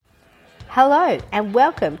Hello and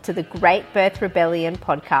welcome to the Great Birth Rebellion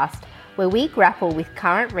podcast, where we grapple with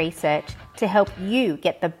current research to help you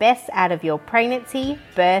get the best out of your pregnancy,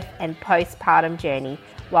 birth and postpartum journey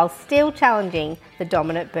while still challenging the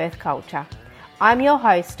dominant birth culture. I'm your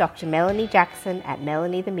host, Dr. Melanie Jackson at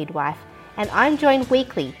Melanie the Midwife, and I'm joined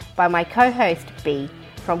weekly by my co-host B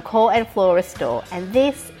from Core and Flora Store, and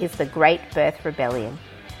this is the Great Birth Rebellion.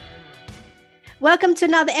 Welcome to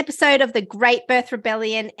another episode of the Great Birth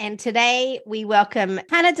Rebellion, and today we welcome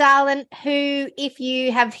Hannah Darlin, who, if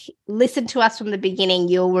you have listened to us from the beginning,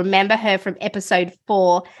 you'll remember her from episode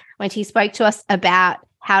 4 when she spoke to us about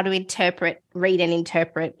how to read and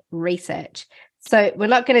interpret research. So we're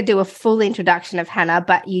not going to do a full introduction of Hannah,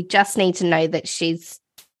 but you just need to know that she's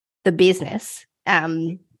the business.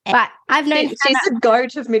 But I've known she's Hannah, the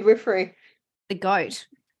goat of midwifery. the goat.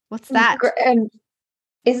 What's that? And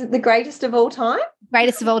is it the greatest of all time?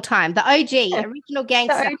 Greatest of all time, the OG, original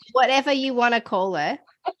gangster, whatever you want to call her.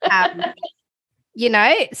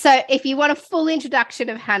 So if you want a full introduction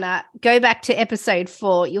of Hannah, go back to episode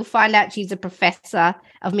 4. You'll find out she's a professor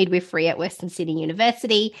of midwifery at Western Sydney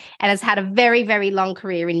University and has had a very, very long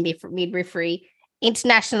career in midwifery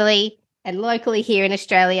internationally and locally here in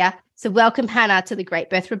Australia. So welcome, Hannah, to the Great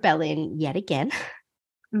Birth Rebellion yet again.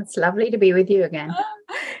 It's lovely to be with you again.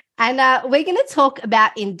 And we're going to talk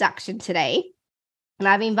about induction today. And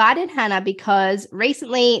I've invited Hannah because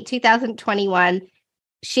recently, 2021,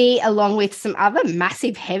 she, along with some other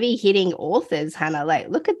massive heavy-hitting authors, Hannah,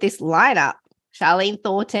 look at this lineup. Charlene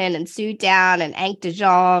Thornton and Sue Down and Ank de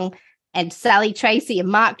Jong and Sally Tracy and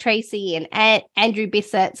Mark Tracy and Andrew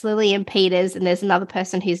Bissett's, Lillian Peters, and there's another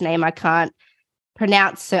person whose name I can't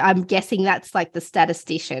pronounce, so I'm guessing that's like the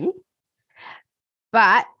statistician.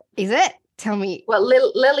 But is it? Tell me. Well,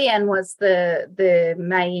 Lillian was the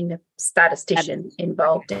main statistician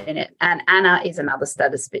involved in it, and Anna is another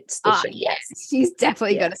statistician. Oh, yes, she's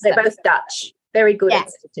definitely got a They're both Dutch, very good at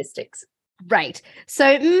statistics. Right.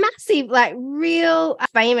 So massive, real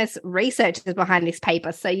famous researchers behind this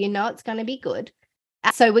paper. So you know it's going to be good.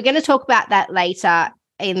 So we're going to talk about that later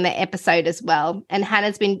in the episode as well. And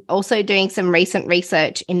Hannah's been also doing some recent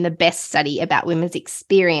research in the BEST study about women's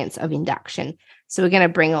experience of induction. So we're going to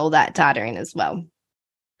bring all that data in as well.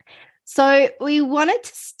 So we wanted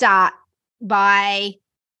to start by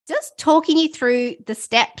just talking you through the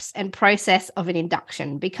steps and process of an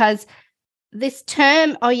induction, because this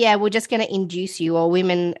term, we're just going to induce you, or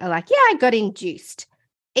women are like, I got induced.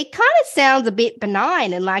 It kind of sounds a bit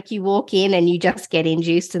benign and like you walk in and you just get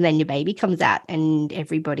induced and then your baby comes out and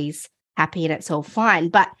everybody's happy and it's all fine.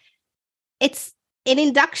 But an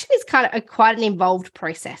induction is kind of quite an involved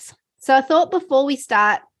process. So I thought before we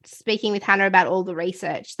start speaking with Hannah about all the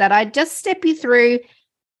research that I'd just step you through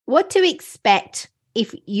what to expect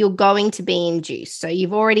if you're going to be induced. So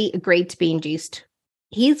you've already agreed to be induced.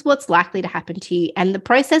 Here's what's likely to happen to you. And the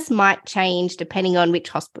process might change depending on which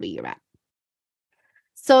hospital you're at.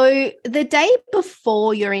 So the day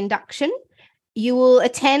before your induction, you will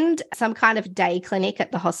attend some kind of day clinic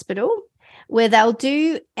at the hospital where they'll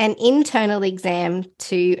do an internal exam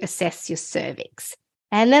to assess your cervix.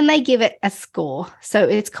 And then they give it a score. So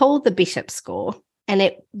it's called the Bishop score.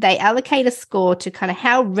 And they allocate a score to kind of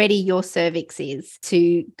how ready your cervix is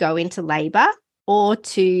to go into labor or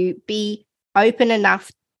to be open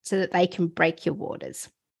enough so that they can break your waters.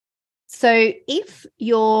 So if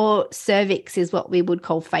your cervix is what we would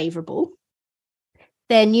call favorable,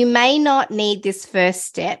 then you may not need this first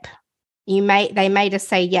step. They may just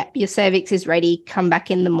say, your cervix is ready, come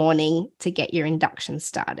back in the morning to get your induction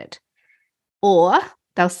started. Or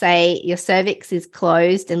they'll say your cervix is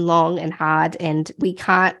closed and long and hard and we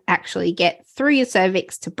can't actually get through your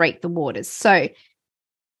cervix to break the waters. So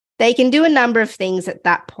they can do a number of things at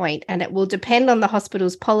that point, and it will depend on the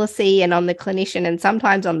hospital's policy and on the clinician and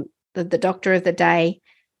sometimes on the doctor of the day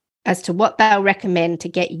as to what they'll recommend to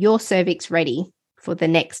get your cervix ready for the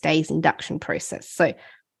next day's induction process. So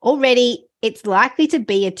already it's likely to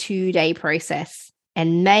be a 2-day process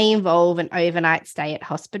and may involve an overnight stay at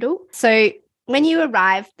hospital. So when you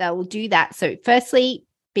arrive, they'll do that. So firstly,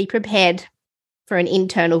 be prepared for an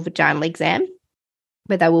internal vaginal exam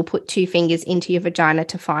where they will put 2 fingers into your vagina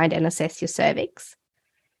to find and assess your cervix.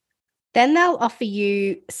 Then they'll offer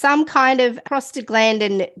you some kind of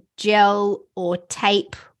prostaglandin gel or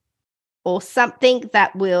tape or something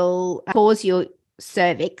that will cause your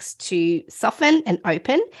cervix to soften and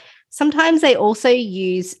open. Sometimes they also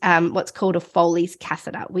use what's called a Foley's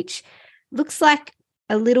catheter, which looks like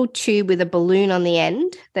a little tube with a balloon on the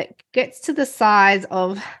end that gets to the size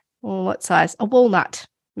of, what size? A walnut,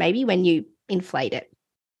 maybe, when you inflate it.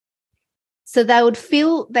 So they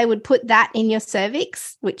would put that in your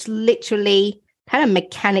cervix, which literally kind of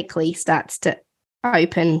mechanically starts to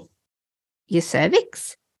open your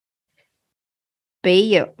cervix.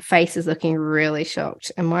 B, your face is looking really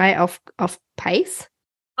shocked. Am I off pace?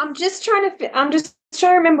 I'm just trying to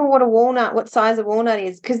remember what size a walnut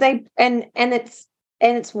is, because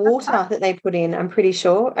it's water that they put in, I'm pretty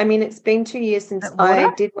sure. I mean, it's been 2 years since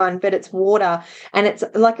I did one, but it's water, and it's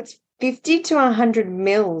 50 to 100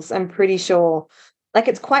 mils, I'm pretty sure. Like,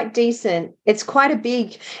 it's quite decent. It's quite a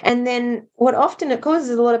big, and then what often it causes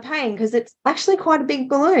is a lot of pain, because it's actually quite a big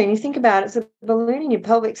balloon. You think about it, it's a balloon in your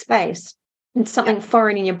pelvic space. It's something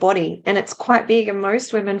foreign in your body, and it's quite big, and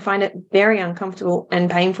most women find it very uncomfortable and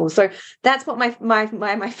painful. So that's what my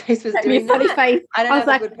face was doing. Funny face. I don't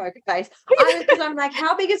have a good poker face. Because I'm like,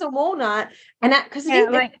 how big is a walnut? And that, because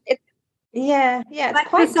it's like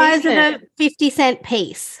quite the size decent. of a 50-cent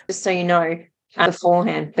piece. Just so you know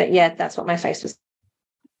beforehand. But yeah, that's what my face was.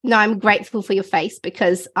 No, I'm grateful for your face,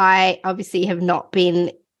 because I obviously have not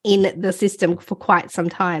been in the system for quite some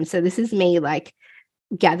time. So this is me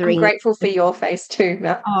gathering. I'm grateful for your face too,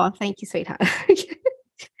 Mel. Oh, thank you, sweetheart.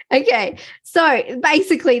 Okay, so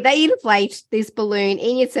basically they inflate this balloon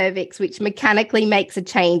in your cervix, which mechanically makes a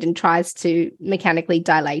change and tries to mechanically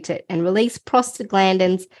dilate it and release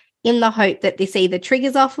prostaglandins in the hope that this either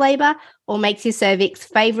triggers off labor or makes your cervix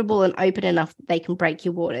favorable and open enough that they can break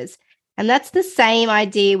your waters. And that's the same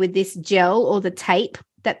idea with this gel or the tape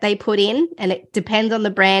that they put in, and it depends on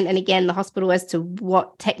the brand and, again, the hospital as to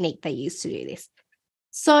what technique they use to do this.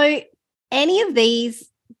 So any of these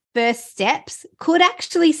first steps could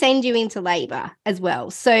actually send you into labor as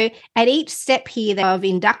well. So at each step here of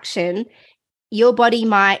induction, your body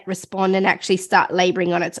might respond and actually start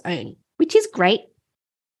laboring on its own, which is great.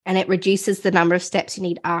 And it reduces the number of steps you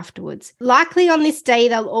need afterwards. Likely on this day,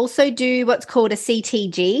 they'll also do what's called a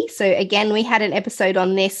CTG. So again, we had an episode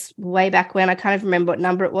on this way back when. I kind of remember what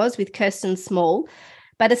number it was, with Kirsten Small.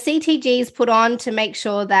 But a CTG is put on to make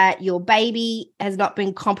sure that your baby has not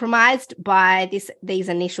been compromised by these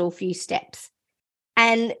initial few steps.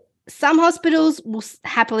 And some hospitals will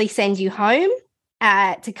happily send you home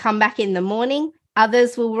to come back in the morning.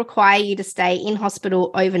 Others will require you to stay in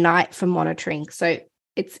hospital overnight for monitoring. So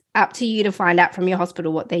it's up to you to find out from your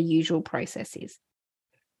hospital what their usual process is.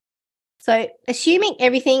 So assuming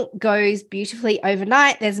everything goes beautifully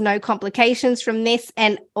overnight, there's no complications from this,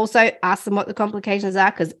 and also ask them what the complications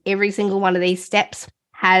are, because every single one of these steps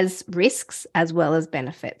has risks as well as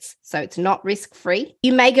benefits. So it's not risk-free.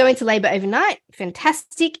 You may go into labor overnight.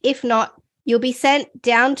 Fantastic. If not, you'll be sent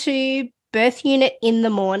down to birth unit in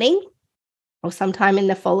the morning or sometime in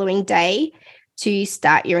the following day to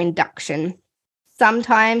start your induction.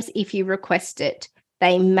 Sometimes, if you request it,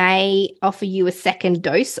 they may offer you a second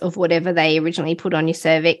dose of whatever they originally put on your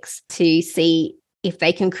cervix to see if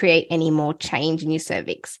they can create any more change in your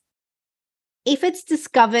cervix. If it's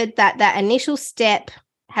discovered that that initial step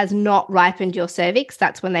has not ripened your cervix,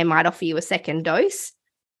 that's when they might offer you a second dose.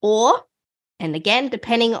 Or, and again,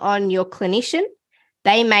 depending on your clinician,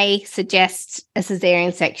 they may suggest a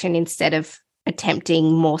cesarean section instead of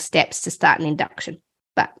attempting more steps to start an induction.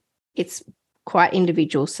 But it's quite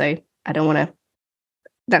individual, so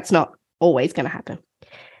that's not always going to happen.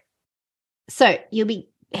 So you'll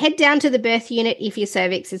head down to the birth unit if your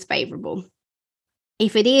cervix is favorable.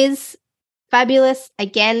 If it is, fabulous.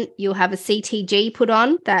 Again, you'll have a CTG put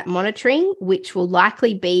on, that monitoring, which will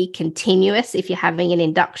likely be continuous if you're having an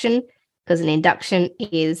induction, because an induction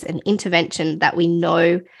is an intervention that we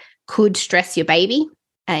know could stress your baby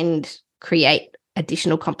and create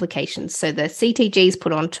additional complications. So the CTG is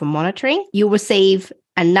put on to monitoring. You'll receive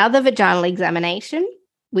another vaginal examination,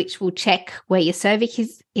 which will check where your cervix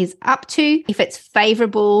is up to, if it's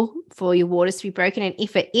favorable for your waters to be broken. And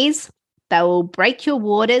if it is, they will break your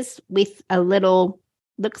waters with a little,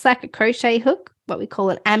 looks like a crochet hook, what we call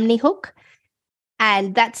an amni hook.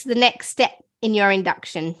 And that's the next step in your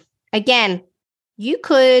induction. Again, you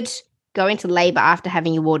could go into labor after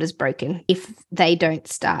having your waters broken if they don't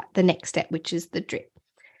start the next step, which is the drip.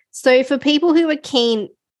 So for people who are keen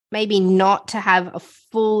maybe not to have a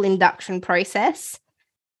full induction process,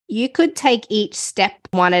 you could take each step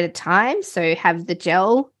one at a time. So have the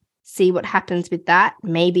gel, see what happens with that,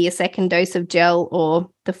 maybe a second dose of gel or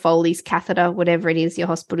the Foley's catheter, whatever it is your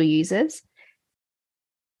hospital uses.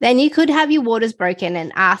 Then you could have your waters broken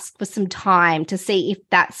and ask for some time to see if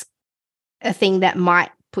that's a thing that might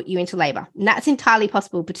put you into labor. And that's entirely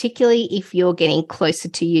possible, particularly if you're getting closer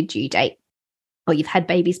to your due date or you've had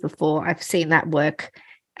babies before. I've seen that work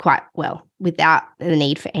quite well without the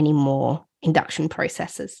need for any more induction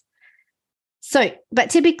processes. So, but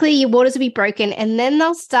typically your waters will be broken and then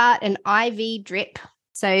they'll start an IV drip.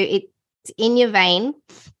 So it's in your vein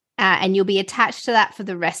and you'll be attached to that for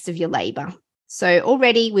the rest of your labor. So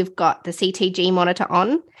already we've got the CTG monitor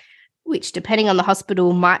on, which depending on the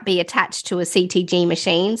hospital might be attached to a CTG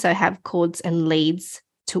machine. So have cords and leads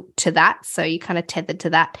to that. So you're kind of tethered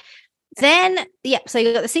to that. Then, so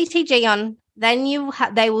you've got the CTG on. Then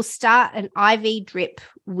they will start an IV drip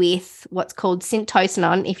with what's called Syntocin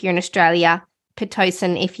on if you're in Australia,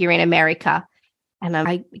 Pitocin if you're in America. And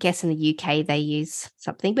I guess in the UK they use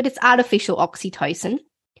something, but it's artificial oxytocin.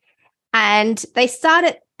 And they start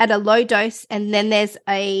it at a low dose, and then there's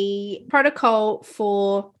a protocol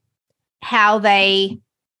for how they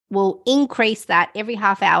will increase that every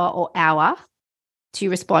half hour or hour to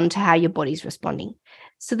respond to how your body's responding.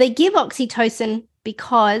 So they give oxytocin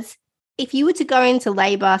because if you were to go into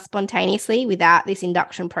labor spontaneously without this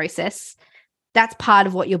induction process, that's part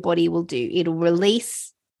of what your body will do. It'll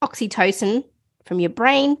release oxytocin from your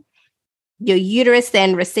brain. Your uterus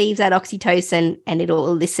then receives that oxytocin and it'll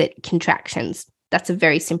elicit contractions. That's a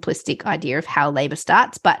very simplistic idea of how labor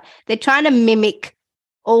starts, but they're trying to mimic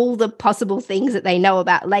all the possible things that they know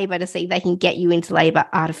about labor to see if they can get you into labor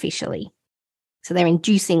artificially. So they're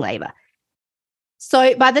inducing labor.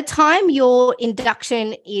 So by the time your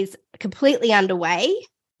induction is completely underway,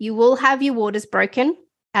 you will have your waters broken.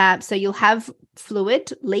 So you'll have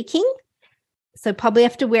fluid leaking. So probably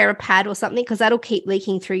have to wear a pad or something because that'll keep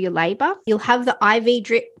leaking through your labor. You'll have the IV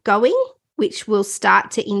drip going, which will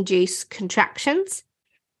start to induce contractions.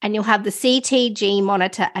 And you'll have the CTG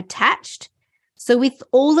monitor attached. So with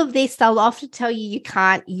all of this, they'll often tell you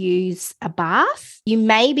can't use a bath. You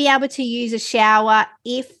may be able to use a shower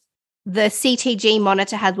if the CTG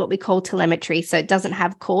monitor has what we call telemetry. So it doesn't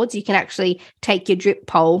have cords. You can actually take your drip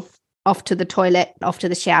pole off to the toilet, off to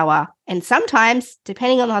the shower. And sometimes,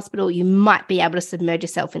 depending on the hospital, you might be able to submerge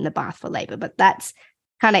yourself in the bath for labor. But that's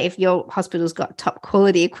kind of if your hospital's got top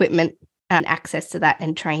quality equipment and access to that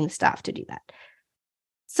and train staff to do that.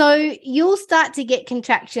 So you'll start to get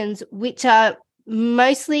contractions, which are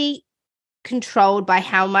mostly controlled by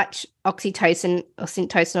how much oxytocin or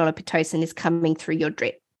Syntocin or Pitocin is coming through your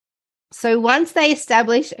drip. So once they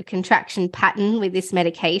establish a contraction pattern with this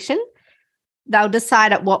medication, they'll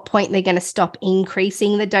decide at what point they're going to stop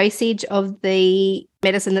increasing the dosage of the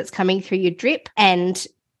medicine that's coming through your drip. And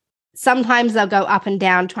sometimes they'll go up and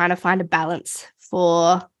down trying to find a balance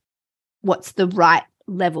for what's the right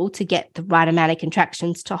level to get the right amount of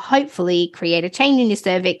contractions to hopefully create a change in your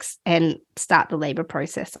cervix and start the labor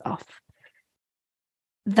process off.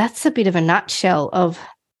 That's a bit of a nutshell of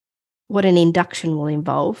what an induction will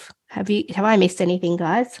involve. Have I missed anything,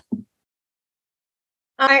 guys?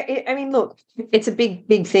 I mean, look, it's a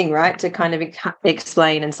big thing, right, to kind of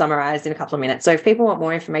explain and summarize in a couple of minutes. So if people want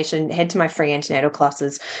more information, head to my free antenatal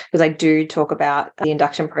classes because I do talk about the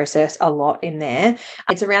induction process a lot in there.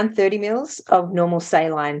 It's around 30 mils of normal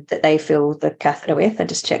saline that they fill the catheter with. I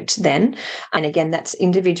just checked then. And again, that's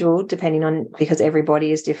individual depending on, because every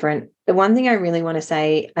body is different. The one thing I really want to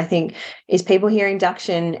say, I think, is people hear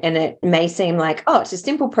induction and it may seem like, oh, it's a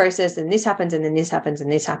simple process and this happens and then this happens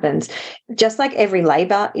and this happens. Just like every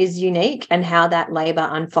labor is unique and how that labor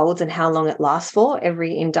unfolds and how long it lasts for,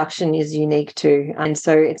 every induction is unique too. And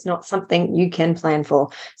so it's not something you can plan for,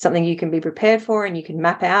 something you can be prepared for and you can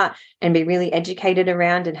map out and be really educated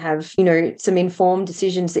around and have, some informed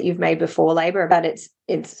decisions that you've made before labor. But it's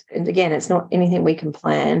not anything we can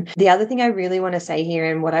plan. The other thing I really want to say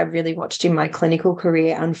here, and what I really watched in my clinical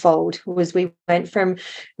career unfold, was we went from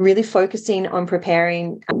really focusing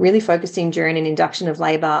during an induction of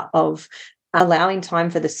labor of allowing time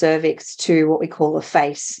for the cervix to what we call a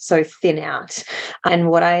face, so thin out. And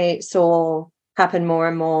what I saw happen more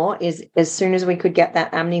and more is as soon as we could get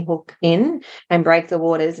that amni hook in and break the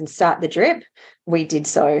waters and start the drip, we did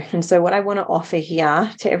so. And so what I want to offer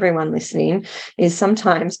here to everyone listening is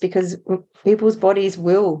sometimes, because people's bodies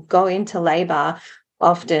will go into labor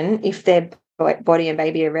often if their body and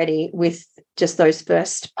baby are ready with just those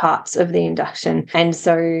first parts of the induction. And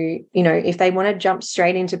so, if they want to jump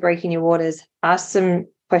straight into breaking your waters, ask some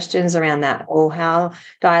questions around that, or how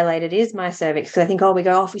dilated is my cervix? Because I think,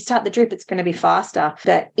 if we start the drip, it's going to be faster.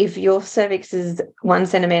 But if your cervix is 1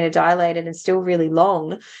 centimeter dilated and still really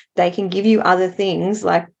long, they can give you other things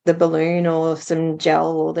like the balloon or some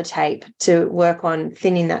gel or the tape to work on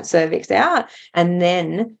thinning that cervix out. And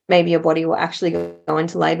then maybe your body will actually go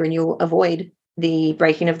into labor and you'll avoid the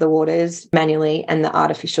breaking of the waters manually and the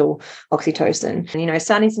artificial oxytocin.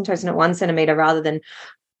 Starting Syntocin at 1 centimeter rather than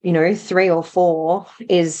 3 or 4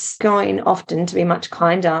 is going often to be much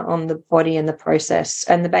kinder on the body and the process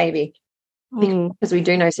and the baby. because we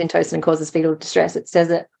do know Syntocin causes fetal distress. It says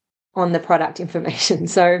it on the product information.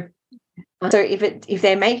 So if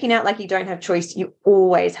they're making out like you don't have choice, you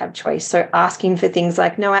always have choice. So asking for things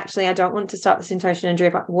like, no, actually, I don't want to start the Syntocin and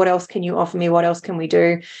drip. What else can you offer me? What else can we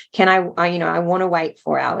do? Can I want to wait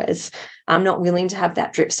 4 hours. I'm not willing to have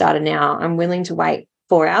that drip started now. I'm willing to wait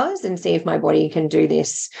 4 hours and see if my body can do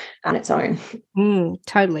this on its own.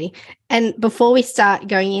 Totally. And before we start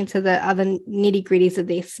going into the other nitty-gritties of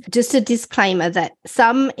this, just a disclaimer that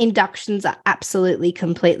some inductions are absolutely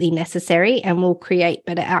completely necessary and will create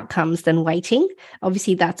better outcomes than waiting.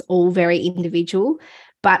 Obviously, that's all very individual.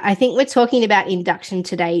 But I think we're talking about induction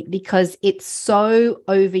today because it's so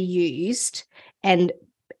overused and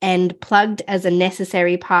plugged as a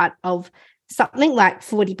necessary part of something like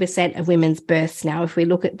 40% of women's births now. If we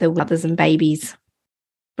look at the mothers and babies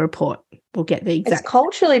report, we'll get the exact. It's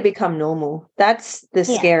culturally become normal. That's the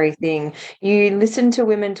scary thing. You listen to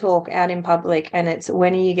women talk out in public and it's,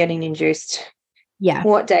 when are you getting induced? Yeah.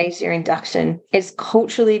 What day is your induction? It's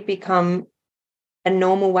culturally become a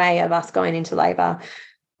normal way of us going into labour.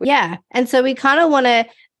 Yeah. And so we kind of want to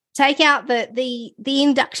take out the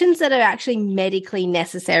inductions that are actually medically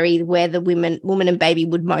necessary, where the woman and baby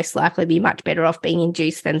would most likely be much better off being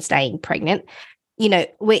induced than staying pregnant. We're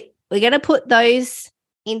going to put those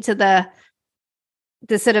into the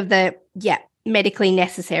sort of the medically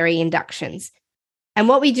necessary inductions. And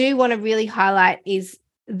what we do want to really highlight is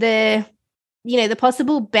the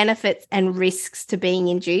possible benefits and risks to being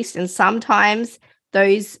induced, and sometimes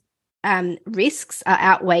those risks are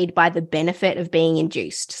outweighed by the benefit of being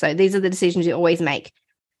induced. So these are the decisions you always make.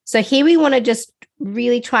 So here we want to just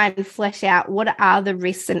really try and flesh out what are the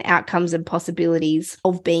risks and outcomes and possibilities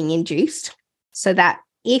of being induced, so that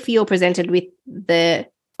if you're presented with the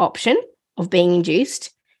option of being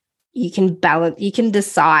induced, you can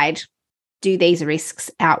decide, do these risks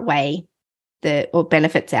outweigh or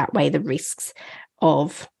benefits outweigh the risks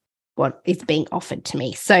of what is being offered to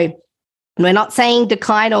me. So we're not saying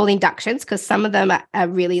decline all inductions, because some of them are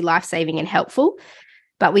really life-saving and helpful,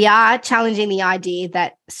 but we are challenging the idea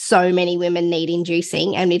that so many women need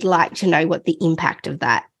inducing, and we'd like to know what the impact of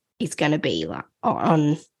that is going to be like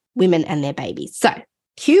on women and their babies. So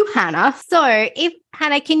cue Hannah. So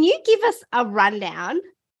Hannah, can you give us a rundown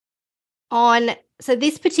on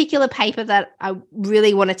this particular paper that I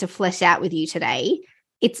really wanted to flesh out with you today?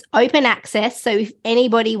 It's open access, so if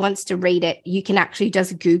anybody wants to read it, you can actually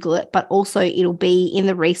just Google it, but also it'll be in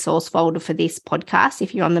the resource folder for this podcast.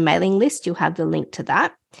 If you're on the mailing list, you'll have the link to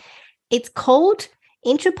that. It's called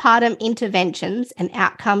Intrapartum Interventions and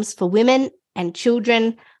Outcomes for Women and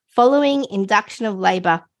Children Following Induction of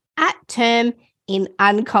Labour at Term in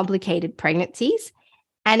Uncomplicated Pregnancies.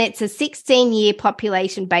 And it's a 16-year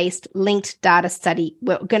population-based linked data study.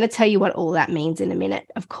 We're going to tell you what all that means in a minute,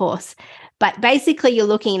 of course. But basically, you're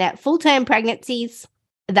looking at full-term pregnancies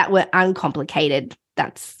that were uncomplicated.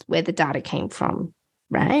 That's where the data came from,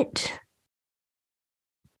 right?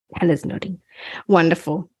 Hannah's nodding.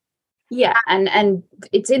 Wonderful. Yeah, and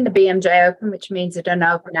it's in the BMJ Open, which means it's an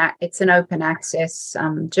open access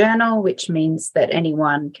journal, which means that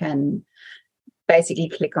anyone can basically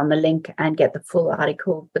click on the link and get the full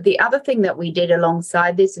article. But the other thing that we did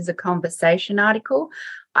alongside this is a conversation article.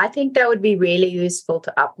 I think that would be really useful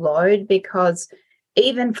to upload, because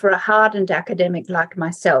even for a hardened academic like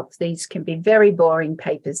myself, these can be very boring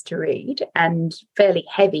papers to read and fairly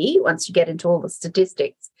heavy once you get into all the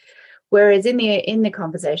statistics. Whereas in the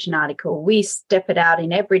conversation article, we step it out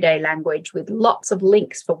in everyday language with lots of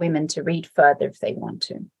links for women to read further if they want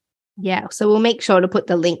to. Yeah, so we'll make sure to put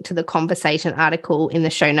the link to the conversation article in the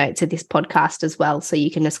show notes of this podcast as well, so you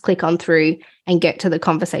can just click on through and get to the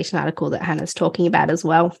conversation article that Hannah's talking about as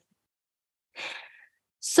well.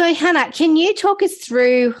 So Hannah, can you talk us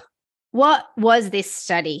through what was this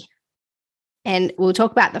study? And we'll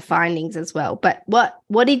talk about the findings as well, but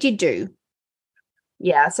what did you do?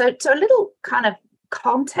 Yeah, so a little kind of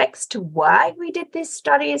context to why we did this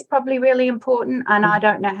study is probably really important, and I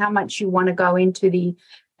don't know how much you want to go into the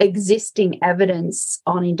existing evidence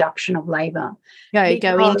on induction of labour.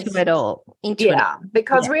 Go into it all.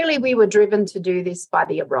 Because really we were driven to do this by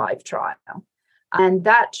the ARRIVE trial. And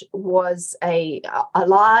that was a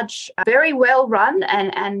large, very well run,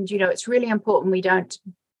 and it's really important we don't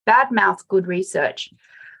badmouth good research,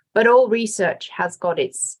 but all research has got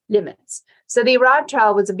its limits. So the ARRIVE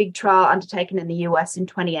trial was a big trial undertaken in the US in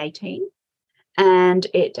 2018. And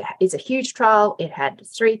it is a huge trial. It had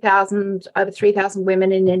over 3,000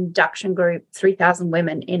 women in an induction group, 3,000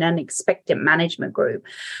 women in an expectant management group,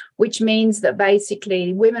 which means that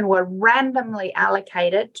basically women were randomly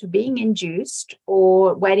allocated to being induced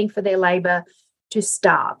or waiting for their labour to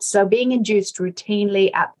start. So being induced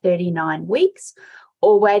routinely at 39 weeks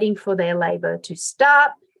or waiting for their labor to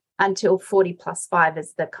start until 40 plus 5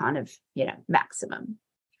 is the kind of, maximum.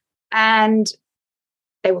 And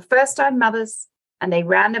they were first-time mothers, and they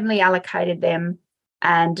randomly allocated them,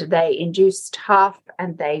 and they induced half,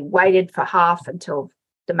 and they waited for half until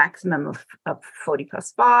the maximum of 40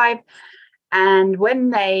 plus 5. And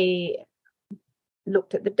when they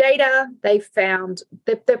looked at the data, they found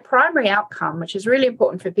that the primary outcome, which is really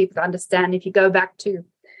important for people to understand, if you go back to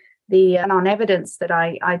the non-evidence that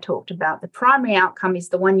I talked about, the primary outcome is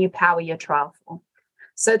the one you power your trial for.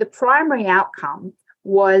 So the primary outcome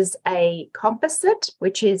was a composite,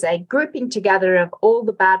 which is a grouping together of all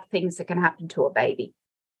the bad things that can happen to a baby.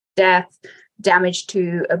 Death, damage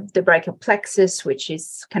to the brachial plexus, which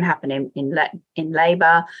can happen in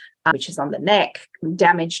labor, which is on the neck,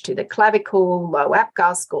 damage to the clavicle, low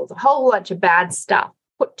Apgar scores, a whole bunch of bad stuff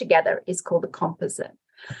put together is called a composite.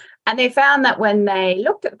 And they found that when they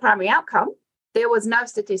looked at the primary outcome, there was no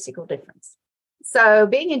statistical difference. So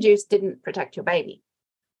being induced didn't protect your baby.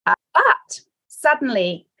 But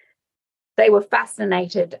suddenly they were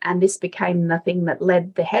fascinated, and this became the thing that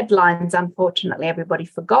led the headlines. Unfortunately, everybody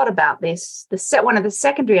forgot about this. One of the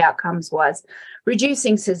secondary outcomes was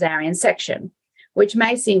reducing cesarean section, which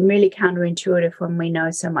may seem really counterintuitive when we know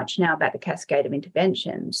so much now about the cascade of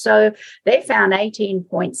intervention. So they found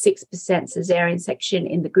 18.6% cesarean section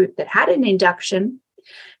in the group that had an induction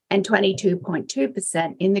and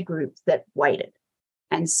 22.2% in the group that waited.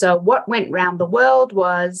 And so what went round the world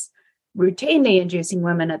was routinely inducing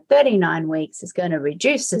women at 39 weeks is going to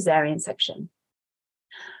reduce cesarean section.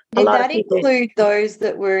 Did that include those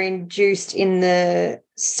that were induced in the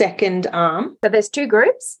second arm? So there's two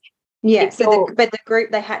groups. Yeah, but the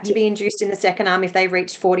group, they had to be induced in the second arm if they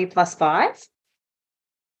reached 40 plus 5?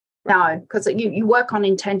 No, because you work on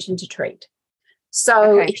intention to treat.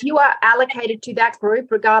 So if you are allocated to that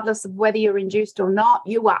group, regardless of whether you're induced or not,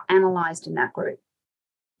 you are analysed in that group.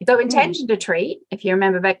 So intention to treat, if you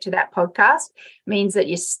remember back to that podcast, means that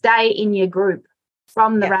you stay in your group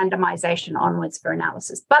from the randomization onwards for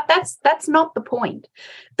analysis. But that's not the point.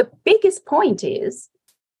 The biggest point is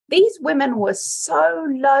these women were so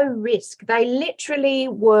low risk. They literally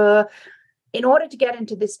were, in order to get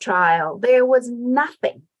into this trial, there was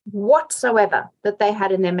nothing whatsoever that they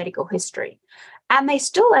had in their medical history. And they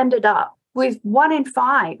still ended up with 1 in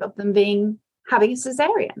 5 of them having a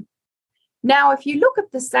cesarean. Now, if you look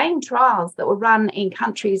at the same trials that were run in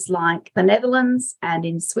countries like the Netherlands and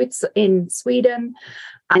in Sweden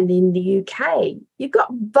and in the UK, you've got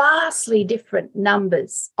vastly different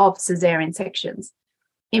numbers of cesarean sections.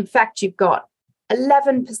 In fact, you've got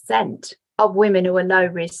 11% of women who are low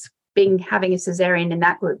risk having a cesarean in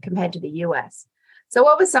that group compared to the US. So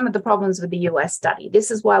what were some of the problems with the US study? This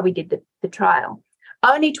is why we did the trial.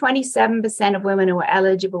 Only 27% of women who were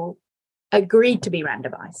eligible agreed to be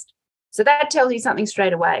randomized. So that tells you something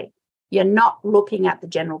straight away. You're not looking at the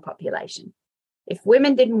general population. If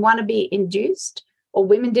women didn't want to be induced or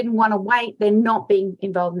women didn't want to wait, they're not being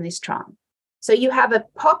involved in this trial. So you have a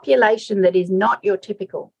population that is not your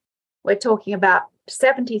typical. We're talking about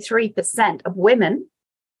 73% of women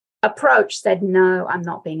said, no, I'm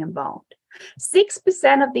not being involved.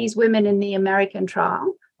 6% of these women in the American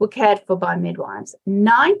trial were cared for by midwives.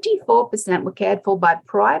 94% were cared for by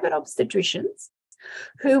private obstetricians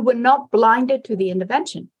who were not blinded to the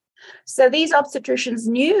intervention. So these obstetricians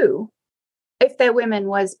knew if their woman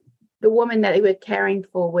was, the woman that they were caring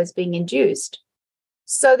for was being induced.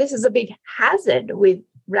 So this is a big hazard with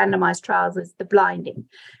randomized trials, is the blinding.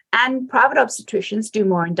 And private obstetricians do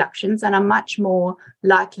more inductions and are much more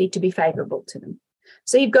likely to be favorable to them.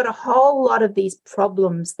 So you've got a whole lot of these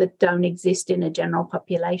problems that don't exist in a general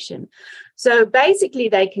population. So basically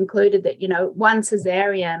they concluded that, 1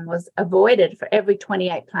 cesarean was avoided for every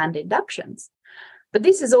 28 planned inductions. But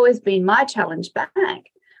this has always been my challenge back.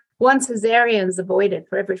 1 cesarean is avoided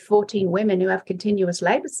for every 14 women who have continuous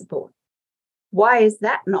labor support. Why is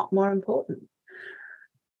that not more important?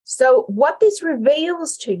 So what this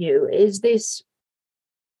reveals to you is this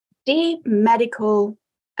deep medical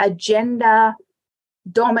agenda,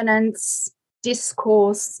 dominance,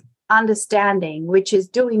 discourse, understanding, which is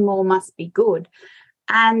doing more must be good,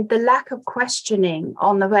 and the lack of questioning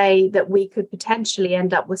on the way that we could potentially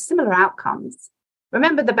end up with similar outcomes.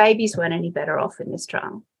 Remember, the babies weren't any better off in this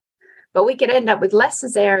trial, but we could end up with less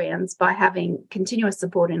cesareans by having continuous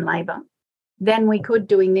support in labor than we could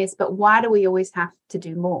doing this. But why do we always have to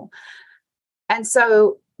do more? And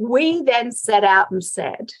so we then set out and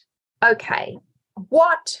said, okay,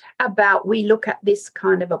 what about we look at this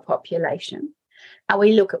kind of a population and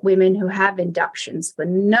we look at women who have inductions for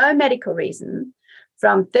no medical reason,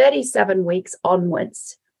 from 37 weeks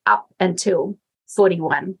onwards up until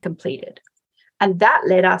 41 completed. And that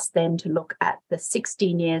led us then to look at the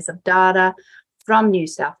 16 years of data from New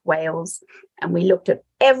South Wales. And we looked at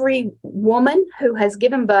every woman who has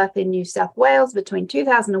given birth in New South Wales between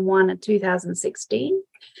 2001 and 2016.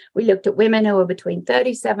 We looked at women who were between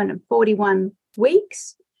 37 and 41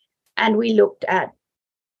 weeks. And we looked at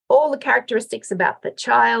all the characteristics about the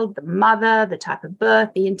child, the mother, the type of birth,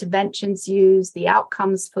 the interventions used, the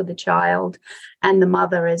outcomes for the child and the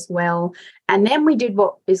mother as well. And then we did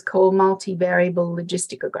what is called multivariable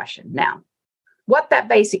logistic regression. Now, what that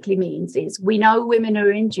basically means is we know women who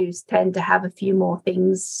are induced tend to have a few more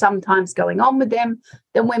things sometimes going on with them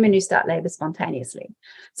than women who start labor spontaneously.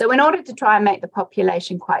 So in order to try and make the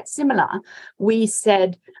population quite similar, we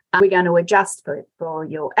said we're going to adjust for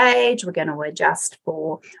your age, we're going to adjust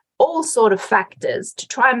for all sort of factors to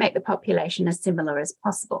try and make the population as similar as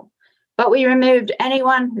possible. But we removed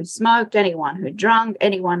anyone who smoked, anyone who drank,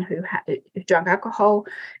 anyone who drank alcohol,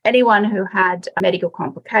 anyone who had medical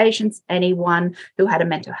complications, anyone who had a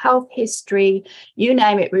mental health history, you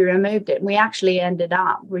name it, we removed it. And we actually ended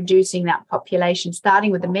up reducing that population,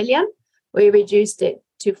 starting with 1 million. We reduced it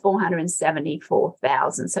to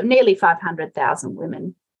 474,000. So nearly 500,000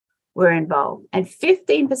 women were involved. And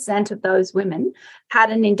 15% of those women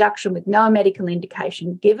had an induction with no medical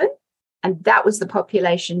indication given. And that was the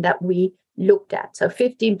population that we looked at. So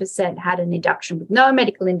 15% had an induction with no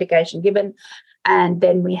medical indication given. And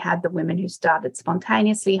then we had the women who started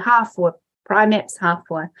spontaneously. Half were primates, half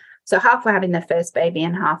were having their first baby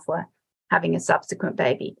and half were having a subsequent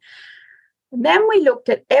baby. And then we looked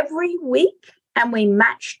at every week and we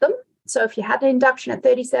matched them. So if you had an induction at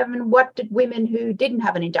 37, what did women who didn't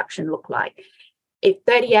have an induction look like? If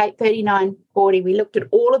 38, 39, 40, we looked at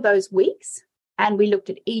all of those weeks. And we looked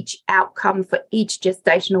at each outcome for each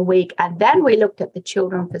gestational week. And then we looked at the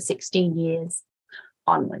children for 16 years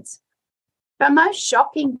onwards. The most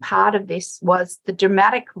shocking part of this was the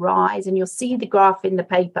dramatic rise, and you'll see the graph in the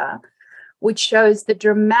paper, which shows the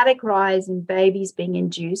dramatic rise in babies being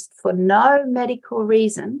induced for no medical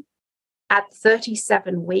reason at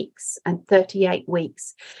 37 weeks and 38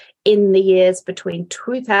 weeks in the years between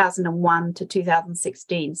 2001 to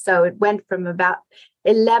 2016. So it went from about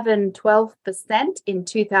 12% in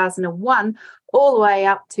 2001 all the way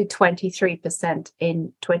up to 23%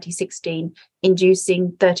 in 2016,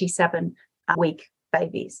 inducing 37-week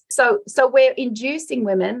babies. So we're inducing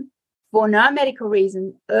women for no medical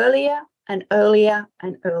reason earlier and earlier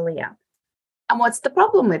and earlier. And what's the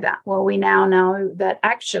problem with that? Well, we now know that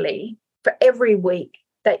actually for every week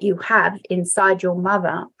that you have inside your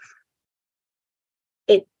mother,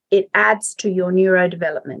 it adds to your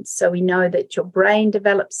neurodevelopment. So we know that your brain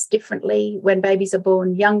develops differently when babies are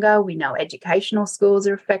born younger. We know educational skills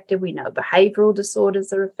are affected. We know behavioral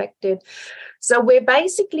disorders are affected. So we're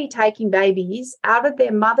basically taking babies out of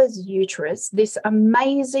their mother's uterus, this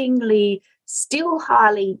amazingly still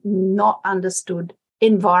highly not understood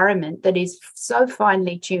environment that is so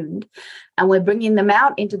finely tuned, and we're bringing them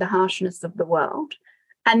out into the harshness of the world.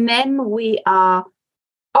 And then we are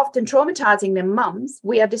often traumatizing their mums.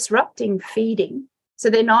 We are disrupting feeding. So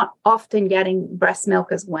they're not often getting breast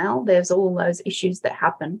milk as well. There's all those issues that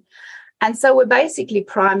happen. And so we're basically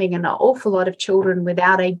priming an awful lot of children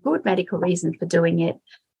without a good medical reason for doing it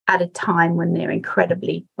at a time when they're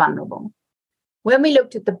incredibly vulnerable. When we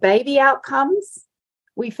looked at the baby outcomes,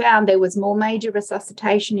 we found there was more major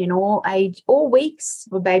resuscitation in all weeks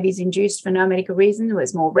for babies induced for no medical reason. There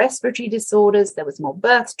was more respiratory disorders. There was more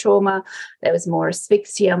birth trauma. There was more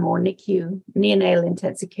asphyxia, more NICU, neonatal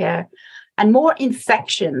intensive care, and more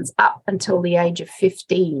infections up until the age of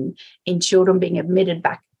 15 in children being admitted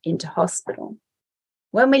back into hospital.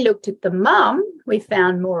 When we looked at the mum, we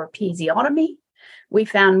found more episiotomy. We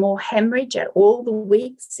found more hemorrhage at all the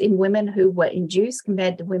weeks in women who were induced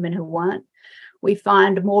compared to women who weren't. We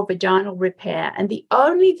find more vaginal repair. And the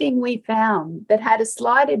only thing we found that had a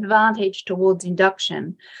slight advantage towards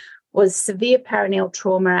induction was severe perineal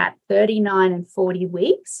trauma at 39 and 40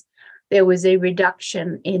 weeks. There was a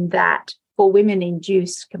reduction in that for women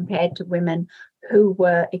induced compared to women who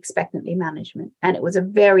were expectantly management. And it was a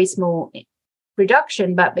very small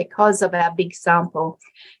reduction, but because of our big sample,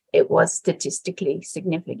 it was statistically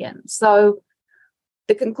significant. So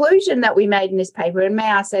the conclusion that we made in this paper, and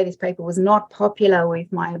may I say this paper was not popular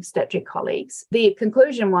with my obstetric colleagues, the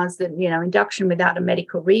conclusion was that, induction without a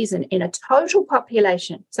medical reason in a total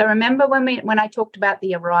population. So remember when I talked about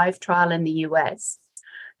the ARRIVE trial in the US,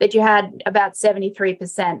 that you had about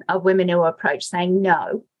 73% of women who were approached saying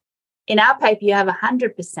no. In our paper, you have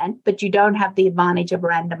 100%, but you don't have the advantage of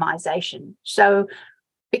randomization. So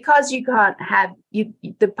because you can't have,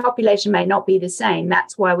 the population may not be the same.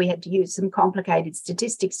 That's why we had to use some complicated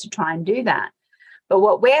statistics to try and do that. But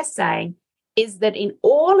what we're saying is that in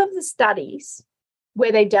all of the studies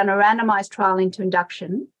where they've done a randomized trial into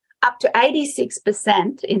induction, up to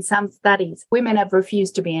 86% in some studies, women have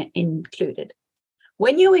refused to be included.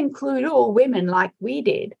 When you include all women like we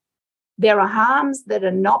did, there are harms that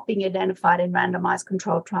are not being identified in randomized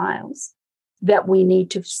controlled trials that we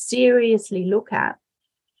need to seriously look at.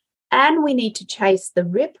 And we need to chase the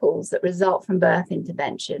ripples that result from birth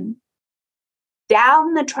intervention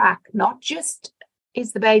down the track, not just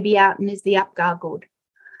is the baby out and is the UPGAR good,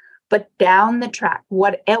 but down the track,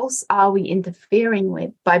 what else are we interfering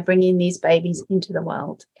with by bringing these babies into the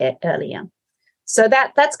world earlier? So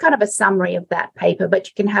that's kind of a summary of that paper, but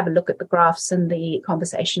you can have a look at the graphs and the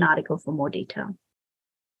conversation article for more detail.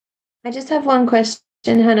 I just have one question,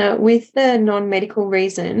 Hannah. With the non-medical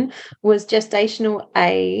reason, was gestational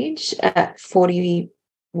age at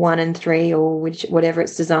 41 and 3 or whatever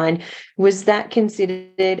it's designed, was that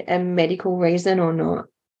considered a medical reason or not?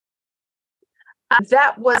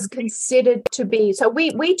 That was considered to be, so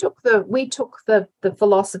we took the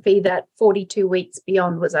philosophy that 42 weeks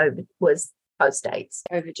beyond was post dates.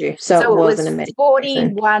 Overdue. So it wasn't a medical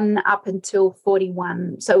 41 reason. Up until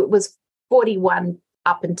 41. So it was 41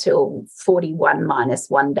 up until 41 minus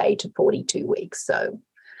 1 day to 42 weeks. So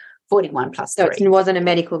 41 plus 3. So it wasn't a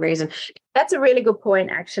medical reason. That's a really good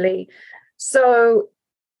point, actually. So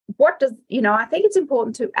what does, I think it's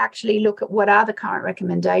important to actually look at what are the current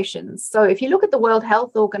recommendations. So if you look at the World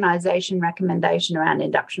Health Organization recommendation around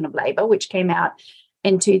induction of labor, which came out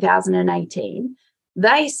in 2018,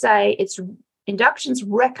 they say induction's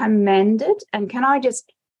recommended. And can I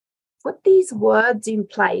just put these words in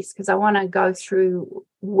place because I want to go through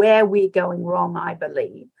where we're going wrong, I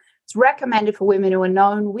believe. It's recommended for women who are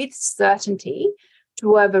known with certainty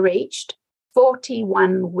to have reached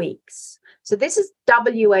 41 weeks. So this is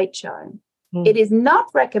WHO. It is not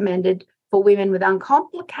recommended for women with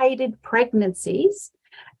uncomplicated pregnancies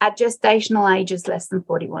at gestational ages less than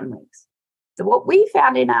 41 weeks. So what we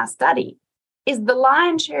found in our study is the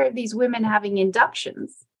lion's share of these women having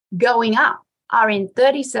inductions going up are in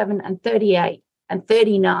 37 and 38 and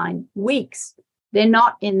 39 weeks. They're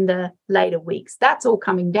not in the later weeks. That's all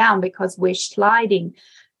coming down because we're sliding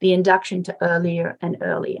the induction to earlier and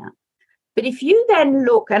earlier. But if you then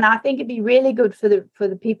look, and I think it'd be really good for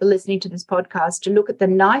the people listening to this podcast to look at the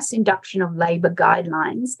NICE induction of labor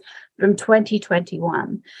guidelines from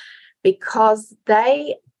 2021, because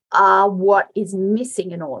they are what is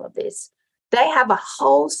missing in all of this. They have a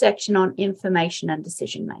whole section on information and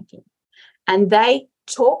decision making. And they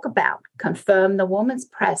talk about confirm the woman's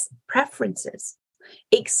preferences,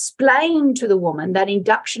 explain to the woman that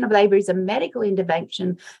induction of labor is a medical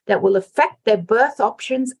intervention that will affect their birth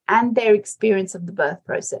options and their experience of the birth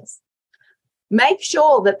process. Make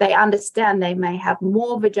sure that they understand they may have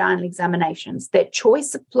more vaginal examinations. Their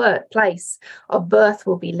choice of place of birth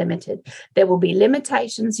will be limited. There will be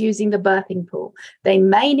limitations using the birthing pool. They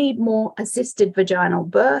may need more assisted vaginal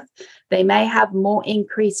birth. They may have more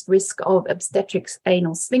increased risk of obstetrics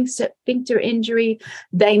anal sphincter injury.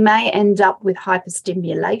 They may end up with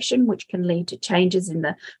hyperstimulation, which can lead to changes in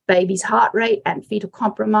the baby's heart rate and fetal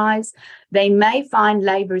compromise. They may find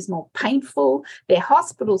labor is more painful. Their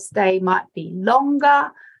hospital stay might be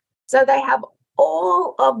longer. So they have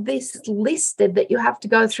all of this listed that you have to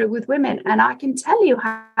go through with women. And I can tell you,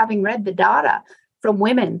 having read the data from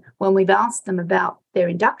women when we've asked them about their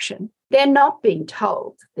induction, they're not being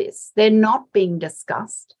told this. They're not being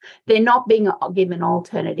discussed. They're not being given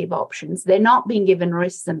alternative options. They're not being given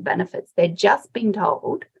risks and benefits. They're just being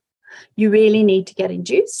told, you really need to get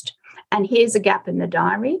induced. And here's a gap in the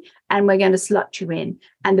diary, and we're going to slot you in.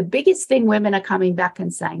 And the biggest thing women are coming back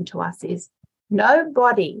and saying to us is,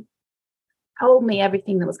 nobody told me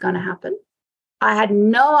everything that was going to happen. I had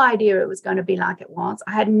no idea it was going to be like it was.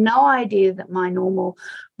 I had no idea that my normal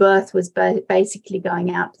birth was basically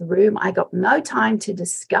going out to the room. I got no time to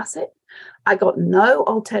discuss it. I got no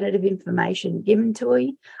alternative information given to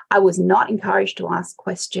me. I was not encouraged to ask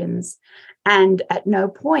questions. And at no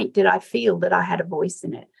point did I feel that I had a voice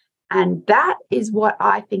in it. And that is what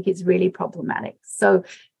I think is really problematic. So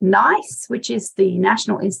NICE, which is the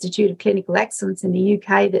National Institute of Clinical Excellence in the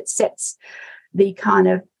UK, that sets the kind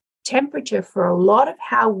of temperature for a lot of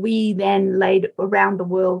how we then laid around the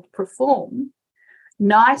world perform.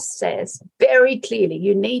 NICE says very clearly,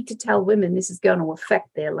 you need to tell women this is going to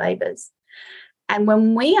affect their labours. And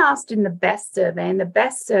when we asked in the BEST survey, and the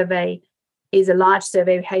BEST survey is a large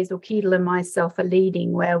survey Hazel Keetle and myself are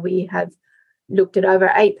leading, where we have looked at over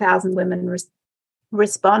 8,000 women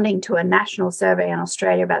responding to a national survey in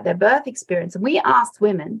Australia about their birth experience. And we asked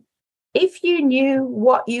women, if you knew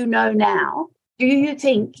what you know now, do you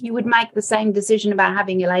think you would make the same decision about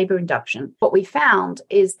having a labour induction? What we found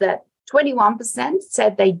is that 21%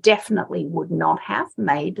 said they definitely would not have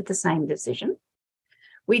made the same decision.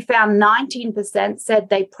 We found 19% said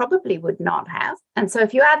they probably would not have. And so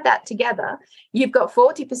if you add that together, you've got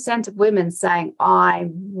 40% of women saying, I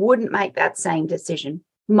wouldn't make that same decision,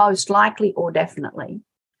 most likely or definitely.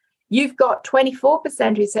 You've got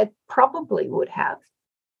 24% who said probably would have.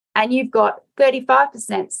 And you've got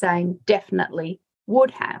 35% saying definitely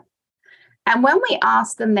would have. And when we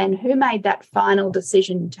asked them then who made that final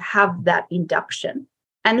decision to have that induction,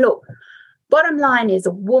 and look, bottom line is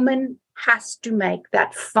a woman has to make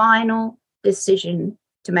that final decision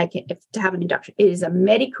to make it, to have an induction. It is a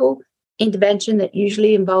medical intervention that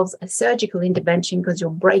usually involves a surgical intervention because you're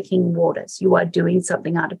breaking waters. You are doing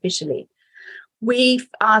something artificially. We've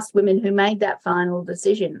asked women who made that final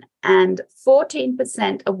decision, and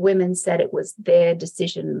 14% of women said it was their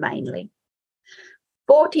decision mainly.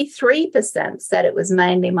 43% said it was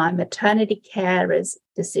mainly my maternity carer's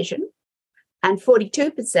decision, and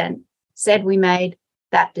 42% said we made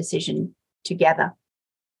that decision together.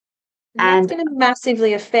 And that's going to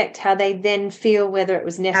massively affect how they then feel whether it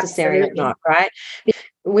was necessary or not, right?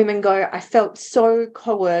 Women go, I felt so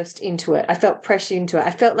coerced into it. I felt pressured into it.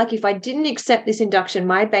 I felt like if I didn't accept this induction,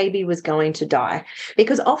 my baby was going to die.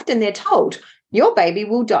 Because often they're told, your baby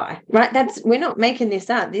will die, right? We're not making this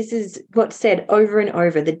up. This is what's said over and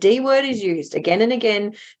over. The D word is used again and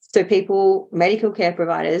again so people, medical care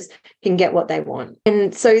providers, can get what they want.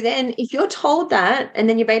 And so then if you're told that and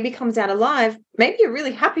then your baby comes out alive, maybe you're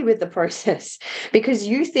really happy with the process because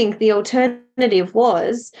you think the alternative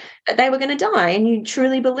was that they were going to die and you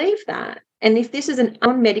truly believe that. And if this is an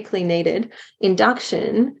unmedically needed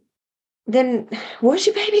induction, then what's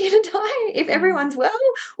your baby going to die? If everyone's well,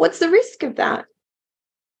 what's the risk of that?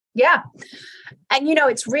 Yeah. And,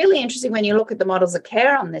 it's really interesting when you look at the models of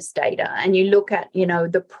care on this data and you look at,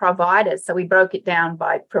 the providers. So we broke it down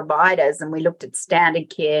by providers and we looked at standard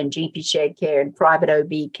care and GP shared care and private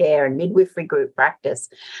OB care and midwifery group practice.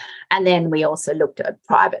 And then we also looked at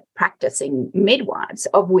private practicing midwives,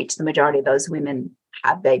 of which the majority of those women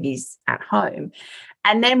have babies at home.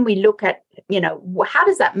 And then we look at, how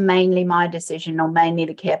does that mainly my decision or mainly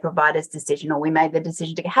the care provider's decision or we made the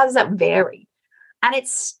decision together, how does that vary? And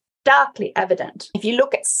it's starkly evident. If you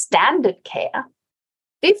look at standard care,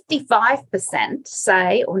 55%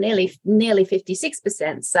 say, or nearly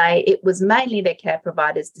 56% say it was mainly their care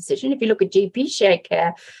provider's decision. If you look at GP shared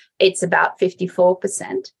care, it's about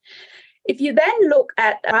 54%. If you then look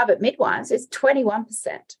at private midwives, it's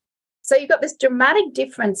 21%. So you've got this dramatic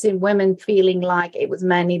difference in women feeling like it was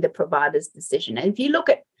mainly the provider's decision. And if you look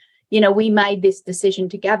at, we made this decision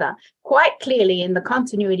together, quite clearly in the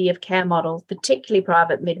continuity of care models, particularly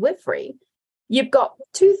private midwifery, you've got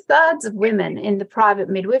 2/3 of women in the private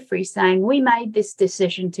midwifery saying we made this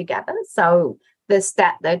decision together. So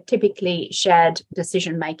the typically shared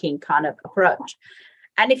decision-making kind of approach.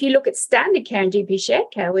 And if you look at standard care and GP shared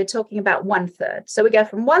care, we're talking about 1/3. So we go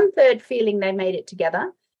from 1/3 feeling they made it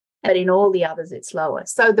together, but in all the others, it's lower.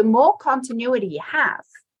 So the more continuity you have,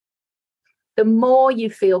 the more you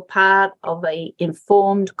feel part of an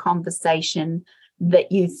informed conversation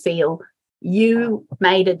that you feel you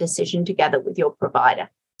made a decision together with your provider.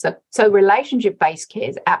 So relationship-based care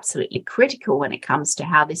is absolutely critical when it comes to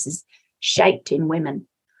how this is shaped in women.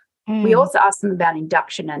 We also asked them about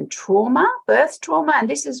induction and trauma, birth trauma, and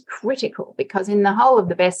this is critical because in the whole of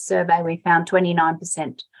the BEST survey, we found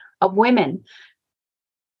 29% of women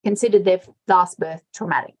considered their last birth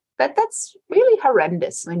traumatic. But that's really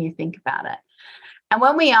horrendous when you think about it. And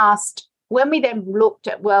when we then looked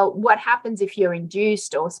at, well, what happens if you're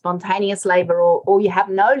induced or spontaneous labour or you have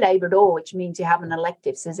no labour at all, which means you have an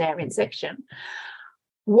elective caesarean section,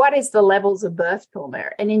 what is the levels of birth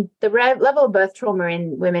trauma? And in the level of birth trauma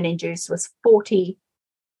in women induced was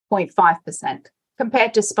 40.5%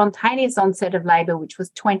 compared to spontaneous onset of labour, which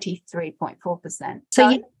was 23.4%.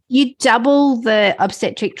 So you double the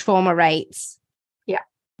obstetric trauma rates. Yeah.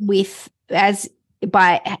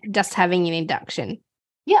 By just having an induction.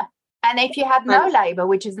 Yeah. And if you had no labour,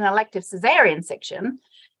 which is an elective caesarean section,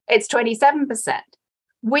 it's 27%,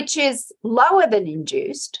 which is lower than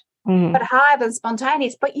induced, but higher than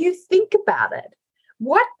spontaneous. But you think about it.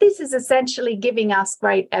 What this is essentially giving us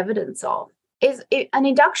great evidence of is an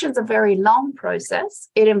induction is a very long process.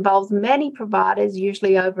 It involves many providers,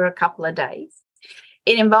 usually over a couple of days.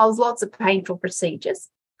 It involves lots of painful procedures.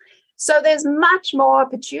 So there's much more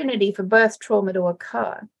opportunity for birth trauma to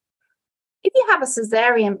occur. If you have a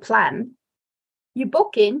caesarean plan, You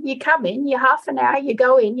book in, you come in, you're half an hour, you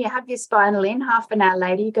go in, you have your spinal in, half an hour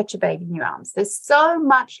later, you got your baby in your arms. There's so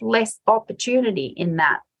much less opportunity in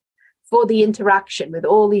that for the interaction with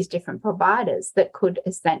all these different providers that could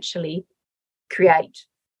essentially create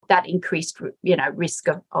that increased, risk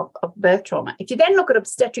of birth trauma. If you then look at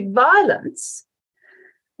obstetric violence,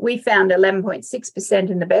 we found 11.6%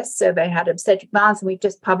 in the BEST survey had obstetric violence, and we've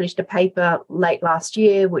just published a paper late last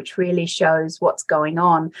year which really shows what's going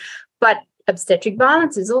on. But obstetric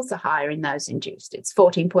violence is also higher in those induced. It's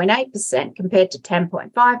 14.8% compared to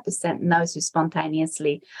 10.5% in those who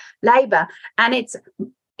spontaneously labour. And it's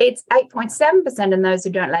 8.7% in those who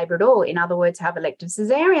don't labour at all. In other words, have elective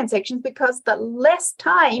caesarean sections, because the less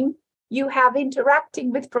time you have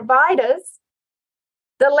interacting with providers,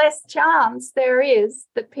 the less chance there is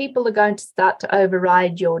that people are going to start to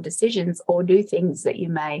override your decisions or do things that you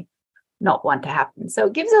may not want to happen. So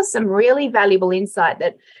it gives us some really valuable insight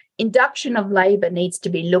that induction of labour needs to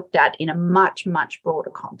be looked at in a much, much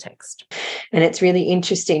broader context. And it's really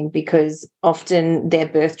interesting because often their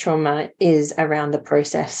birth trauma is around the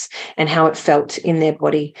process and how it felt in their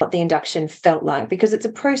body, what the induction felt like, because it's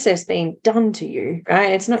a process being done to you,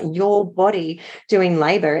 right? It's not your body doing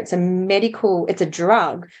labour. It's a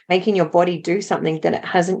drug making your body do something that it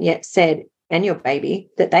hasn't yet said, and your baby,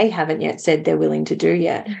 that they haven't yet said they're willing to do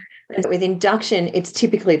yet. And with induction, it's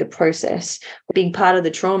typically the process. A big part of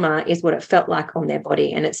the trauma is what it felt like on their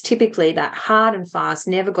body. And it's typically that hard and fast,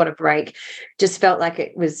 never got a break, just felt like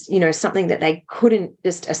it was, something that they couldn't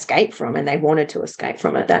just escape from, and they wanted to escape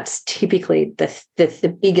from it. That's typically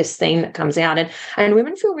the biggest theme that comes out. And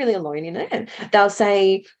women feel really alone in it. They'll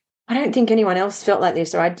say, I don't think anyone else felt like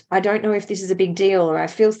this, or I don't know if this is a big deal, or I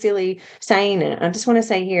feel silly saying it. I just want to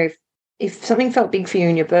say here, if something felt big for you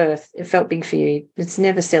in your birth, it felt big for you. It's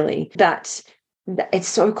never silly, but it's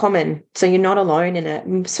so common. So you're not alone in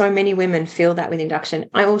it. So many women feel that with induction.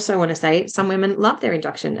 I also want to say some women love their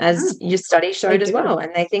induction, as your study showed as well,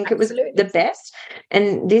 and they think Absolutely. It was the best.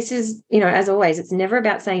 And this is, as always, it's never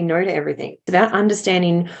about saying no to everything. It's about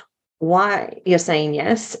understanding why you're saying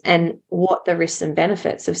yes and what the risks and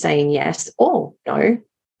benefits of saying yes or no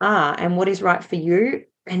are, and what is right for you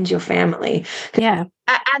and your family. Yeah.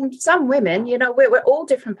 And some women, we're all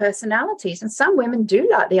different personalities, and some women do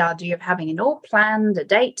like the idea of having it all planned, a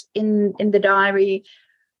date in the diary.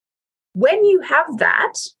 When you have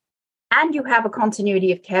that and you have a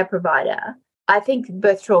continuity of care provider, I think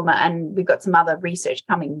birth trauma, and we've got some other research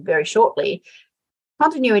coming very shortly,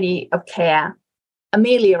 continuity of care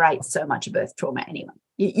ameliorates so much of birth trauma anyway.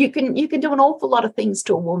 You can do an awful lot of things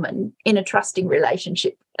to a woman in a trusting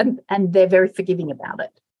relationship, and they're very forgiving about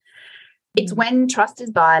it. It's when trust is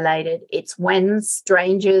violated, it's when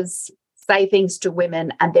strangers say things to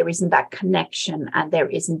women and there isn't that connection and there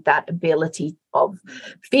isn't that ability of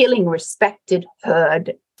feeling respected,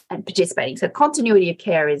 heard, and participating. So continuity of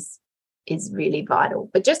care is really vital.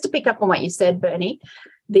 But just to pick up on what you said, Bernie,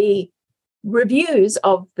 the reviews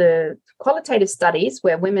of the qualitative studies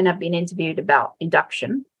where women have been interviewed about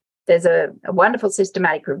induction, there's a wonderful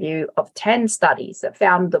systematic review of 10 studies that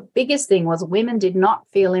found the biggest thing was women did not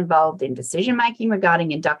feel involved in decision-making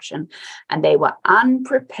regarding induction, and they were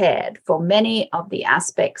unprepared for many of the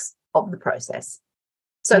aspects of the process.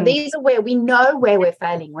 So these are where we know where we're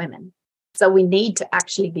failing women. So we need to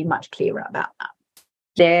actually be much clearer about that.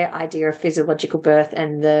 Their idea of physiological birth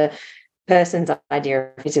and the person's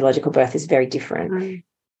idea of physiological birth is very different.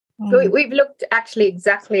 So we've looked actually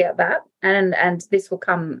exactly at that, and this will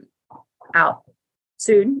come out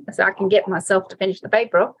soon so I can get myself to finish the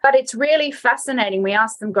paper off. But it's really fascinating. We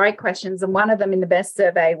asked them great questions, and one of them in the BEST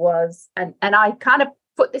survey was, and I kind of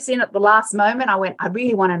put this in at the last moment, I went, I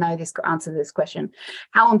really want to know this answer to this question.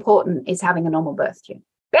 How important is having a normal birth due?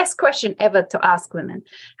 Best question ever to ask women.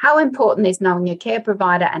 How important is knowing your care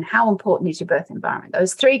provider, and how important is your birth environment?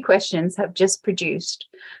 Those three questions have just produced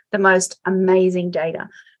the most amazing data,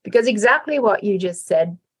 because exactly what you just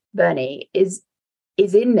said, Bernie, is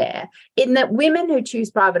in there, in that women who choose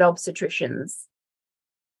private obstetricians,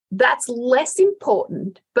 that's less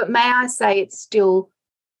important, but may I say it's still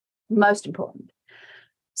most important.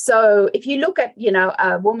 So if you look at,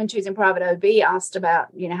 a woman choosing private OB asked about,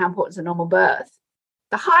 how important is a normal birth,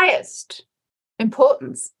 the highest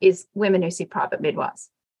importance is women who see private midwives,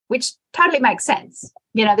 which totally makes sense.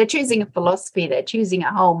 They're choosing a philosophy, they're choosing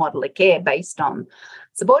a whole model of care based on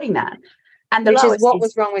supporting that. And which is what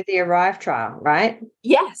was wrong with the ARRIVE trial, right?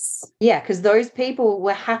 Yes. Yeah, because those people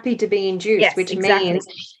were happy to be induced, yes, which exactly. means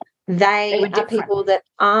they are people that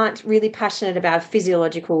aren't really passionate about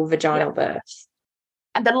physiological vaginal births.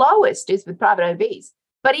 And the lowest is with private OBs.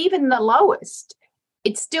 But even the lowest,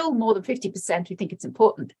 it's still more than 50% who think it's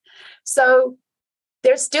important. So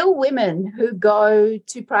there's still women who go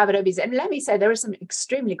to private OBs. And let me say, there are some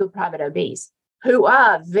extremely good private OBs who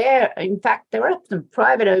are there. In fact, there are some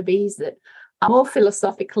private OBs that are more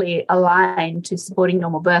philosophically aligned to supporting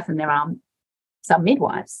normal birth than there are some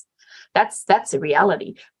midwives. That's a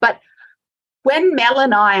reality. But when Mel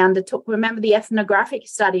and I undertook, remember the ethnographic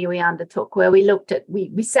study we undertook where we looked at,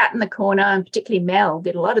 we sat in the corner, and particularly Mel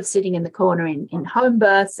did a lot of sitting in the corner in home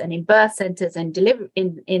births and in birth centres and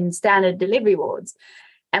in standard delivery wards.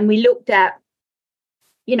 And we looked at,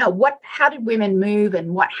 how did women move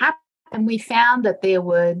and what happened? And we found that there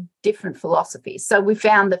were different philosophies. So we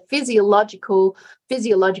found the physiological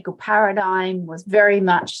paradigm was very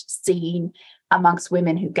much seen amongst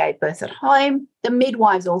women who gave birth at home. The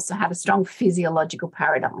midwives also had a strong physiological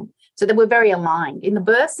paradigm. So they were very aligned. In the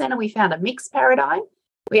birth centre, we found a mixed paradigm.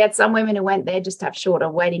 We had some women who went there just to have shorter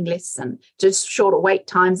waiting lists and just shorter wait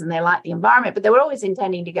times, and they liked the environment, but they were always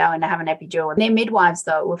intending to go and have an epidural. And their midwives,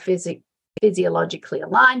 though, were physiologically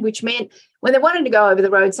aligned, which meant when they wanted to go over the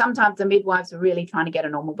road, sometimes the midwives were really trying to get a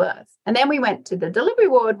normal birth. And then we went to the delivery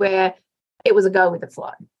ward where it was a go with the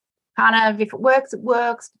flow. Kind of, if it works, it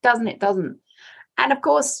works. Doesn't, it doesn't. And of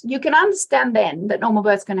course, you can understand then that normal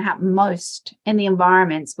birth is going to happen most in the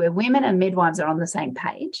environments where women and midwives are on the same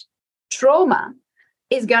page. Trauma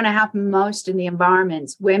is going to happen most in the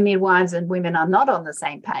environments where midwives and women are not on the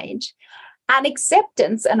same page. And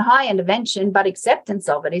acceptance and high intervention, but acceptance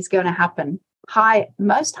of it is going to happen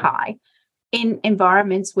most high in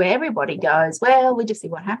environments where everybody goes, well, we just see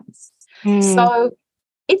what happens. So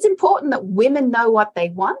it's important that women know what they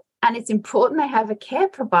want, and it's important they have a care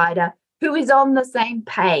provider who is on the same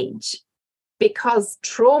page, because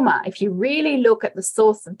trauma, if you really look at the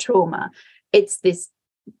source of trauma, it's this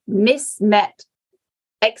mismet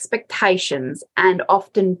expectations and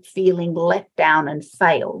often feeling let down and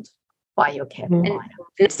failed by your care provider.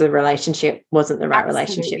 It's the relationship wasn't the right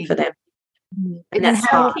relationship for them. And that's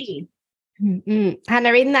how key.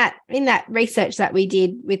 Hannah, in that research that we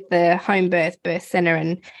did with the home birth centre,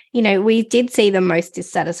 and we did see the most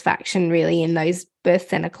dissatisfaction really in those birth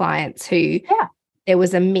centre clients who there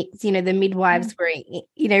was a mix. The midwives were really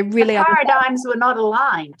the paradigms were not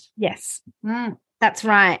aligned. Yes, that's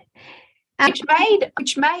right.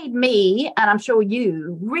 Which made me, and I'm sure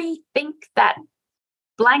you, rethink that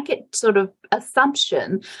blanket sort of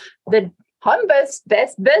assumption that home birth's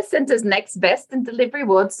best, birth centre's next best, and delivery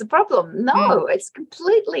ward's the problem. No, it's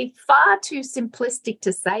completely far too simplistic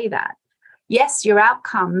to say that. Yes, your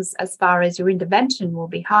outcomes as far as your intervention will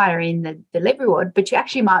be higher in the delivery ward, but you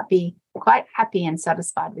actually might be quite happy and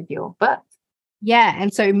satisfied with your birth. Yeah,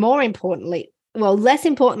 and so more importantly, less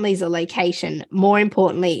importantly is the location. More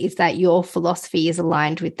importantly is that your philosophy is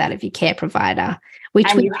aligned with that of your care provider.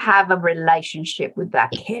 You have a relationship with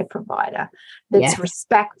that care provider that's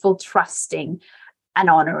respectful, trusting, and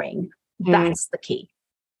honouring. That's the key.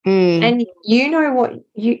 And what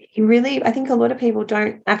you really, I think a lot of people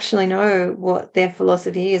don't actually know what their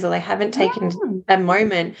philosophy is, or they haven't taken a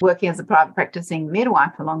moment. Working as a private practicing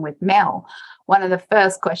midwife along with Mel, one of the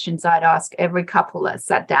first questions I'd ask every couple that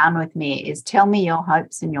sat down with me is, tell me your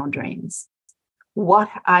hopes and your dreams.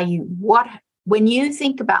 When you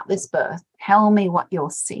think about this birth, tell me what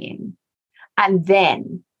you're seeing. And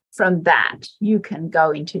then from that, you can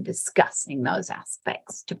go into discussing those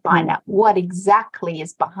aspects to find out what exactly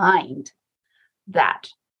is behind that.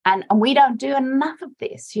 And we don't do enough of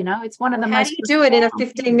this, It's one of the most... How do you do it in a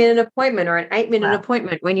 15-minute appointment or an 8-minute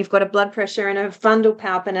appointment when you've got a blood pressure and a fundal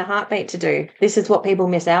palp and a heartbeat to do? This is what people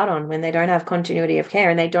miss out on when they don't have continuity of care,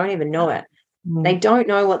 and they don't even know it. They don't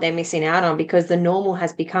know what they're missing out on because the normal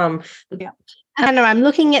has become... Hannah, I'm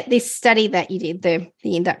looking at this study that you did,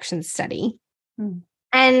 the induction study.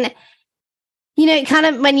 And, kind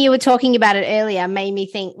of when you were talking about it earlier, made me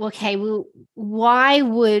think, okay, well, why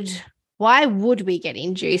would we get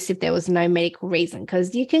induced if there was no medical reason?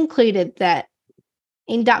 Because you concluded that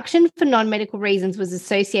induction for non-medical reasons was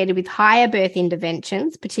associated with higher birth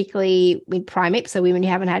interventions, particularly with PRIMIP, so women who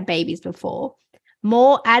haven't had babies before,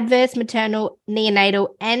 more adverse maternal, neonatal,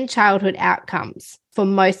 and childhood outcomes for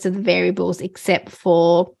most of the variables except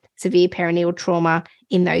for severe perinatal trauma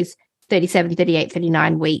in those 37, 38,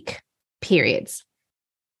 39-week periods.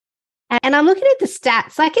 And I'm looking at the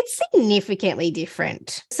stats, like it's significantly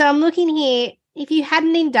different. So I'm looking here, if you had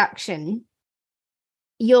an induction,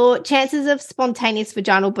 your chances of spontaneous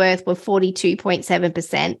vaginal birth were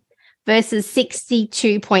 42.7% versus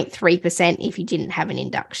 62.3% if you didn't have an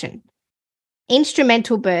induction.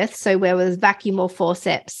 Instrumental birth, so where was vacuum or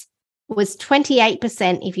forceps, was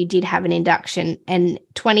 28% if you did have an induction and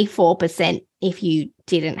 24% if you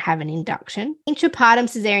didn't have an induction. Intrapartum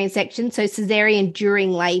cesarean section, so cesarean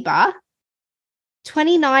during labour,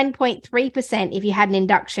 29.3% if you had an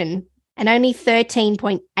induction, and only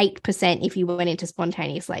 13.8% if you went into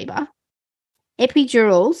spontaneous labor.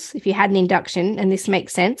 Epidurals, if you had an induction, and this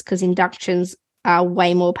makes sense because inductions are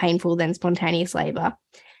way more painful than spontaneous labor.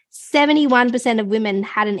 71% of women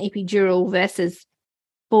had an epidural versus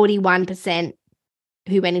 41%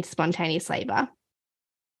 who went into spontaneous labor.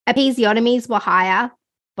 Episiotomies were higher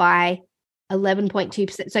by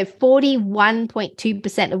 11.2%. So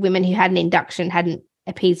 41.2% of women who had an induction had an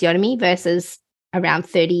episiotomy versus around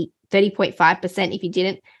 30.5% if you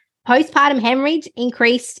didn't. Postpartum hemorrhage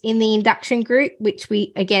increased in the induction group, which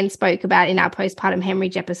we again spoke about in our postpartum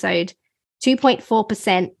hemorrhage episode.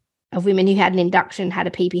 2.4% of women who had an induction had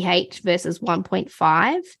a PPH versus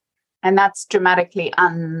 1.5%. And that's dramatically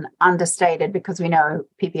understated because we know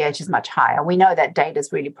PPH is much higher. We know that data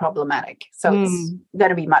is really problematic. So it's going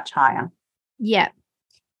to be much higher. Yeah.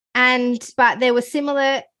 But there were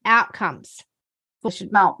similar outcomes.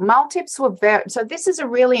 Multips were very, so this is a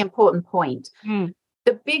really important point.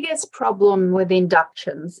 The biggest problem with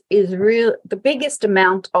inductions is the biggest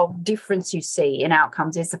amount of difference you see in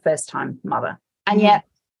outcomes is the first-time mother. And yet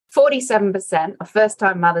 47% of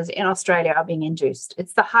first-time mothers in Australia are being induced.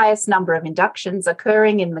 It's the highest number of inductions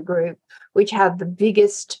occurring in the group, which have the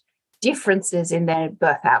biggest differences in their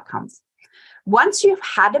birth outcomes. Once you've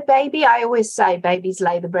had a baby, I always say babies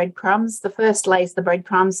lay the breadcrumbs. The first lays the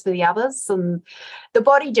breadcrumbs for the others, and the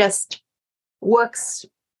body just works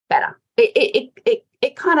better.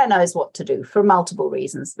 It kind of knows what to do for multiple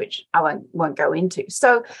reasons, which I won't go into.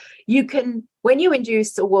 So you can, when you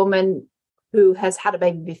induce a woman who has had a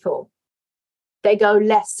baby before, they go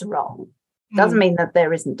less wrong. Doesn't mean that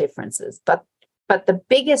there isn't differences, but the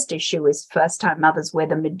biggest issue is first-time mothers where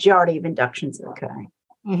the majority of inductions are occurring.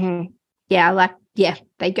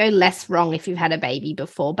 They go less wrong if you've had a baby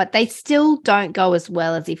before, but they still don't go as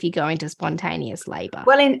well as if you go into spontaneous labor.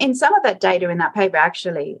 Well, in some of that data in that paper,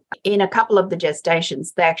 actually, in a couple of the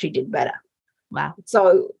gestations, they actually did better. Wow.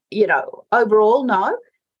 So, overall, no,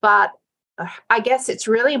 but I guess it's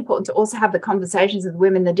really important to also have the conversations with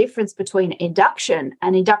women, the difference between induction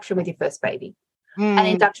and induction with your first baby, and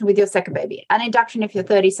induction with your second baby, and induction if you're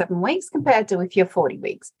 37 weeks compared to if you're 40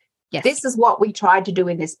 weeks. Yes. This is what we tried to do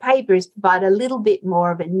in this paper, is provide a little bit more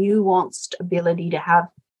of a nuanced ability to have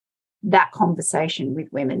that conversation with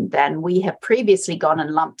women than we have previously gone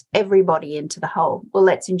and lumped everybody into the whole. Well,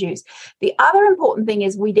 let's induce. The other important thing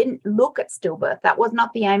is we didn't look at stillbirth. That was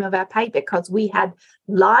not the aim of our paper because we had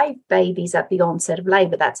live babies at the onset of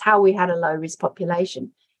labor. That's how we had a low-risk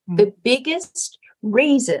population. The biggest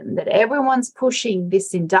reason that everyone's pushing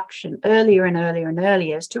this induction earlier and earlier and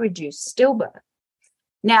earlier is to reduce stillbirth.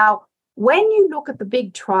 Now, when you look at the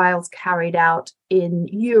big trials carried out in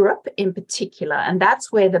Europe in particular, and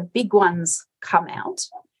that's where the big ones come out,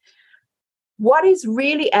 what is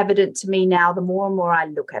really evident to me now, the more and more I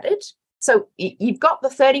look at it, so you've got the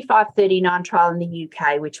 35-39 trial in the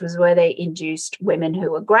UK, which was where they induced women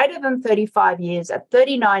who were greater than 35 years at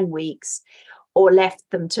 39 weeks or left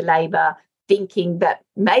them to labour thinking that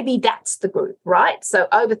maybe that's the group, right? So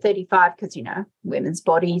over 35, because, women's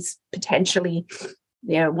bodies potentially...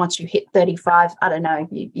 once you hit 35, I don't know,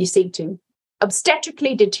 you seem to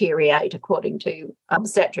obstetrically deteriorate according to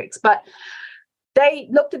obstetrics. But they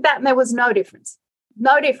looked at that and there was no difference.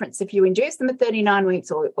 No difference if you induce them at 39 weeks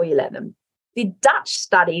or you let them. The Dutch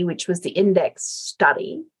study, which was the index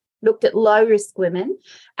study, looked at low-risk women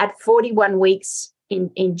at 41 weeks in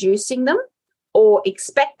inducing them or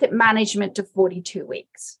expected management to 42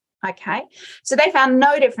 weeks. Okay, so they found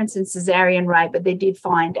no difference in cesarean rate, but they did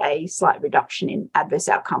find a slight reduction in adverse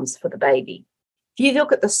outcomes for the baby. If you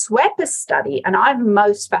look at the Sweppes study, and I'm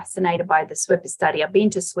most fascinated by the Sweppes study, I've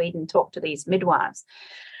been to Sweden, talked to these midwives.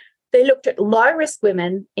 They looked at low-risk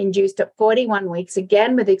women induced at 41 weeks,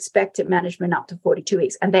 again with expected management up to 42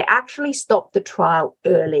 weeks, and they actually stopped the trial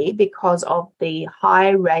early because of the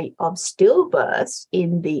high rate of stillbirths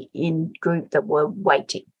in group that were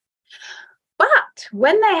waiting. But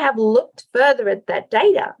when they have looked further at that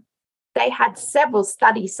data, they had several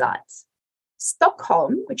study sites.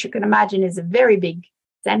 Stockholm, which you can imagine is a very big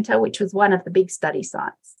centre, which was one of the big study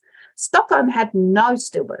sites. Stockholm had no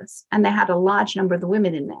stillbirths, and they had a large number of the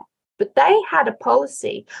women in there. But they had a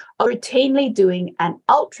policy of routinely doing an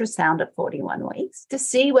ultrasound at 41 weeks to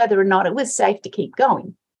see whether or not it was safe to keep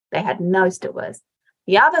going. They had no stillbirths.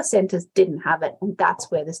 The other centres didn't have it, and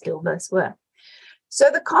that's where the stillbirths were. So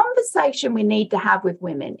the conversation we need to have with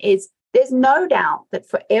women is there's no doubt that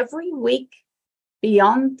for every week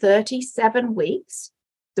beyond 37 weeks,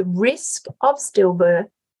 the risk of stillbirth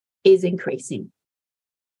is increasing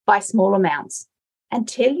by small amounts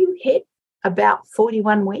until you hit about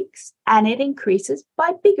 41 weeks, and it increases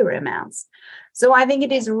by bigger amounts. So I think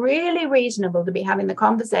it is really reasonable to be having the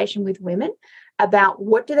conversation with women about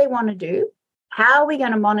what do they want to do, how are we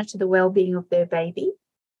going to monitor the well-being of their baby,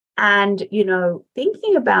 and,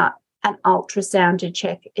 thinking about an ultrasound to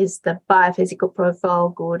check, is the biophysical profile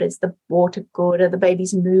good, is the water good, are the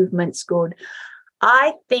baby's movements good.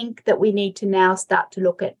 I think that we need to now start to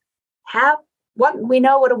look at what we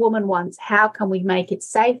know what a woman wants. How can we make it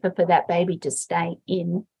safer for that baby to stay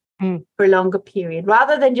in for a longer period,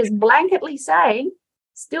 rather than just blanketly saying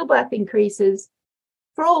stillbirth increases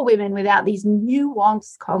for all women without these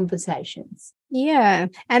nuanced conversations. Yeah.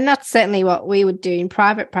 And that's certainly what we would do in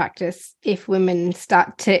private practice if women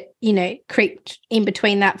start to, creep in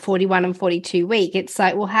between that 41 and 42 week. It's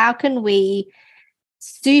like, well, how can we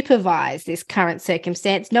supervise this current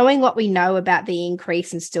circumstance, knowing what we know about the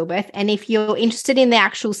increase in stillbirth? And if you're interested in the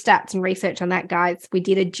actual stats and research on that, guys, we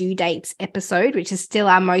did a due dates episode, which is still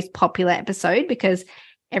our most popular episode because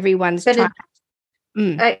everyone's trying.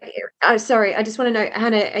 Sorry, I just want to know,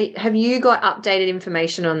 Hannah, have you got updated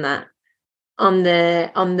information on that?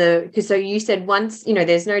 Because so you said once,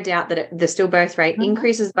 there's no doubt that the stillbirth rate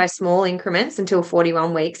increases by small increments until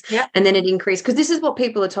 41 weeks. Yep. And then it increases, because this is what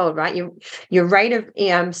people are told, right? Your rate of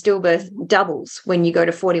stillbirth doubles when you go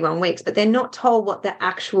to 41 weeks, but they're not told what that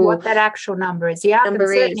actual number is. Yeah, I can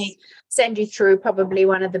certainly send you through probably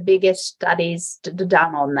one of the biggest studies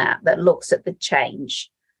done on that looks at the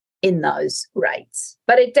change in those rates.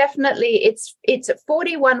 But it definitely, it's at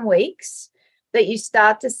 41 weeks that you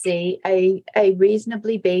start to see a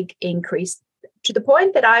reasonably big increase, to the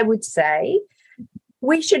point that I would say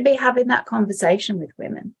we should be having that conversation with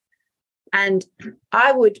women. And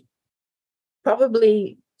I would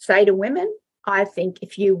probably say to women, I think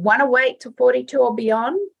if you want to wait to 42 or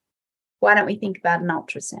beyond, why don't we think about an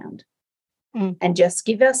ultrasound and just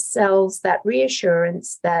give ourselves that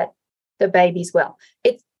reassurance that the baby's well.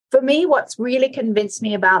 For me, what's really convinced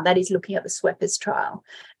me about that is looking at the Sweppers trial.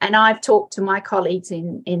 And I've talked to my colleagues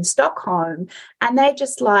in Stockholm, and they're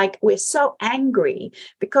just like, we're so angry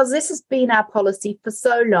because this has been our policy for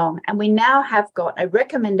so long. And we now have got a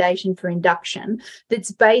recommendation for induction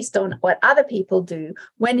that's based on what other people do,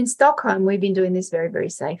 when in Stockholm, we've been doing this very, very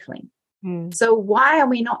safely. So why are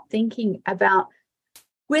we not thinking about,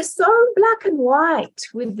 we're so black and white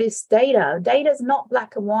with this data. Data's not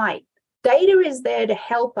black and white. Data is there to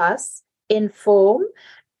help us inform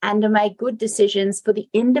and to make good decisions for the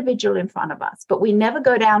individual in front of us. But we never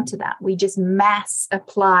go down to that. We just mass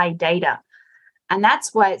apply data. And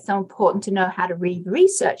that's why it's so important to know how to read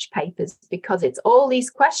research papers, because it's all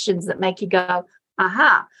these questions that make you go,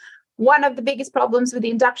 aha. One of the biggest problems with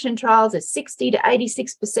the induction trials is 60 to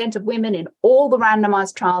 86% of women in all the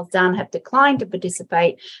randomized trials done have declined to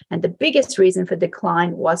participate. And the biggest reason for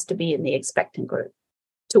decline was to be in the expectant group.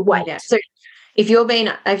 To wait. Yeah. So if you're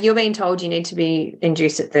being told you need to be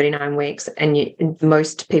induced at 39 weeks, and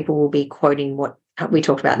most people will be quoting what we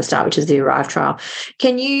talked about at the start, which is the ARRIVE trial,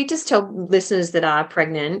 can you just tell listeners that are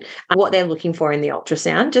pregnant what they're looking for in the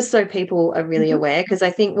ultrasound, just so people are really aware? Because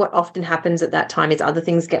I think what often happens at that time is other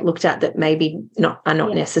things get looked at that maybe are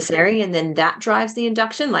not necessary, and then that drives the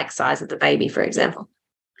induction, like size of the baby, for example.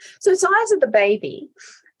 So size of the baby,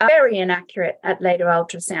 very inaccurate at later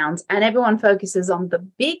ultrasounds, and everyone focuses on the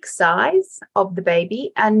big size of the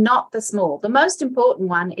baby and not the small. The most important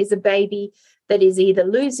one is a baby that is either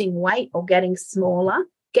losing weight or getting smaller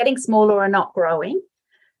or not growing.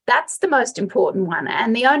 That's the most important one.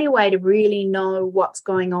 And the only way to really know what's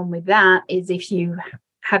going on with that is if you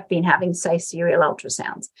have been having, say, serial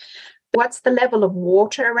ultrasounds. What's the level of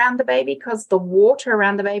water around the baby? Because the water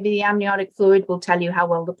around the baby, the amniotic fluid, will tell you how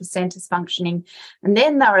well the placenta is functioning. And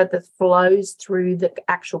then there are the flows through the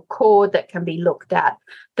actual cord that can be looked at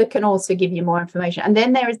that can also give you more information. And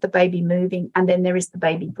then there is the baby moving, and then there is the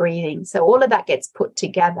baby breathing. So all of that gets put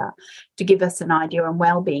together to give us an idea on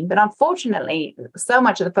well-being. But unfortunately, so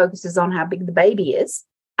much of the focus is on how big the baby is,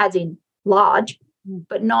 as in large,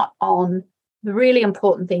 but not on the really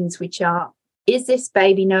important things, which are, is this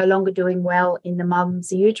baby no longer doing well in the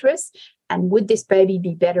mum's uterus? And would this baby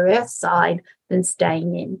be better outside than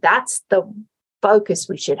staying in? That's the focus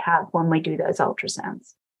we should have when we do those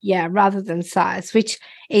ultrasounds. Yeah, rather than size, which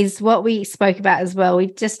is what we spoke about as well.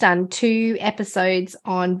 We've just done 2 episodes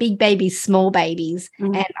on big babies, small babies.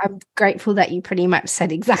 And I'm grateful that you pretty much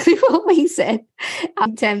said exactly what we said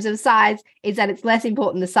in terms of size, is that it's less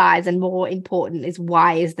important the size and more important is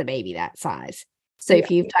why is the baby that size? So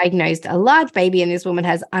if you've diagnosed a large baby and this woman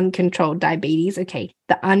has uncontrolled diabetes, okay,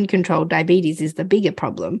 the uncontrolled diabetes is the bigger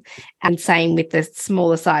problem. And same with the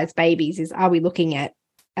smaller size babies is, are we looking at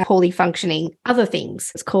poorly functioning other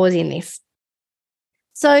things that's causing this?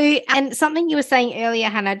 So, and something you were saying earlier,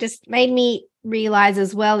 Hannah, just made me realize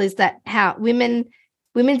as well is that how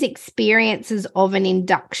women's experiences of an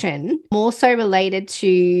induction more so related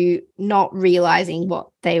to not realizing what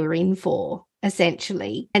they were in for,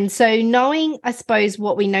 essentially. And so knowing, I suppose,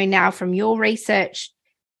 what we know now from your research,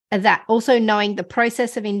 that also knowing the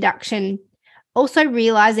process of induction, also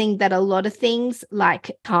realizing that a lot of things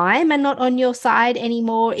like time are not on your side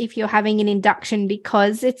anymore if you're having an induction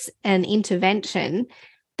because it's an intervention,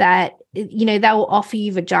 that, you know, they will offer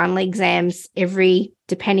you vaginal exams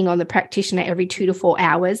depending on the practitioner, every 2 to 4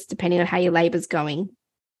 hours, depending on how your labor's going.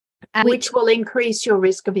 Which will increase your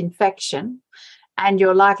risk of infection and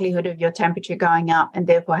your likelihood of your temperature going up and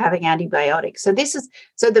therefore having antibiotics. So this is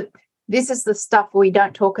the stuff we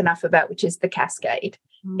don't talk enough about, which is the cascade.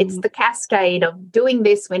 It's the cascade of doing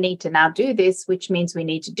this, we need to now do this, which means we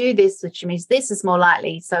need to do this, which means this is more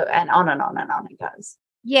likely. So, and on and on and on it goes.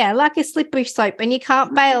 Yeah, like a slippery slope. And you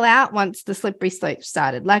can't bail out once the slippery slope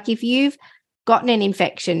started. Like if you've gotten an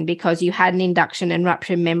infection because you had an induction and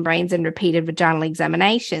ruptured membranes and repeated vaginal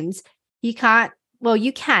examinations, you can't, well,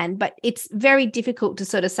 you can, but it's very difficult to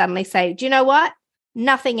sort of suddenly say, do you know what?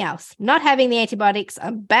 Nothing else. Not having the antibiotics.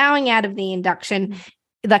 I'm bowing out of the induction.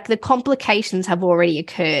 Like the complications have already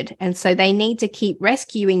occurred. And so they need to keep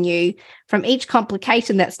rescuing you from each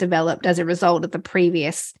complication that's developed as a result of the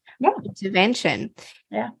previous intervention.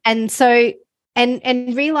 Yeah. And so, and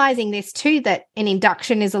realizing this too, that an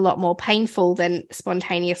induction is a lot more painful than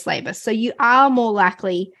spontaneous labor. So you are more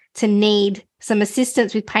likely to need some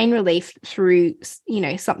assistance with pain relief through, you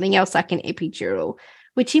know, something else like an epidural,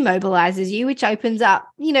 which immobilizes you, which opens up,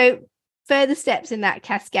 you know, further steps in that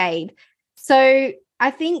cascade. So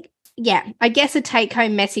I think, I guess a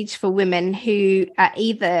take-home message for women who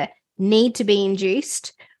either need to be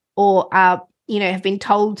induced or are, you know, have been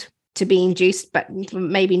told to be induced, but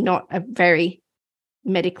maybe not a very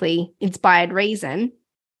medically inspired reason,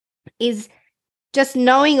 is just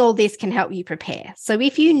knowing all this can help you prepare. So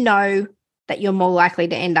if you know that you're more likely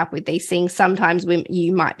to end up with these things, sometimes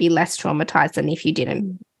you might be less traumatized than if you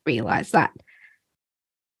didn't realize that.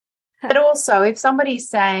 But also, if somebody's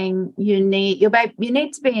saying you need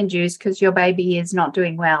to be induced because your baby is not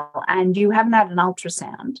doing well and you haven't had an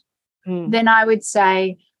ultrasound, then I would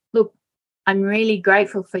say, look, I'm really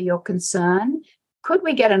grateful for your concern. Could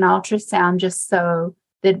we get an ultrasound just so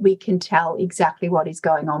that we can tell exactly what is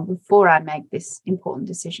going on before I make this important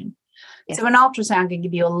decision? Yes. So an ultrasound can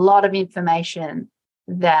give you a lot of information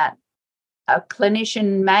that a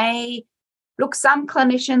clinician may look. Some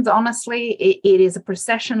clinicians, honestly, it is a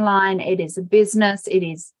procession line. It is a business. It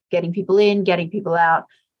is getting people in, getting people out.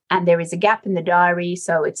 And there is a gap in the diary.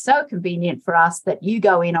 So it's so convenient for us that you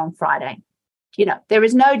go in on Friday. You know, there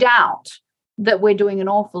is no doubt that we're doing an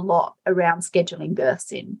awful lot around scheduling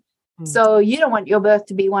births in. So you don't want your birth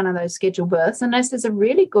to be one of those scheduled births unless there's a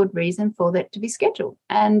really good reason for that to be scheduled.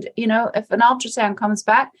 And, you know, if an ultrasound comes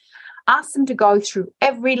back, ask them to go through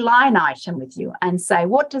every line item with you and say,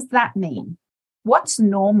 what does that mean? What's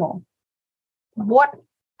normal? What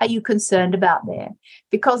are you concerned about there?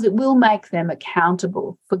 Because it will make them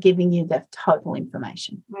accountable for giving you the total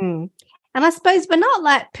information. And I suppose we're not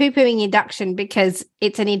like poo-pooing induction because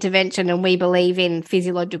it's an intervention and we believe in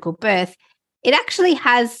physiological birth. It actually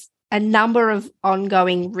has a number of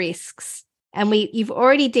ongoing risks. And you've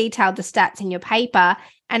already detailed the stats in your paper,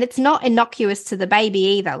 and it's not innocuous to the baby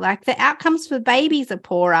either. Like the outcomes for babies are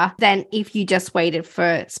poorer than if you just waited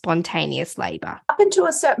for spontaneous labor. Up until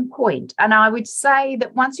a certain point. And I would say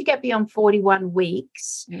that once you get beyond 41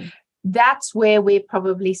 weeks, that's where we're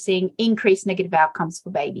probably seeing increased negative outcomes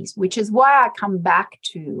for babies, which is why I come back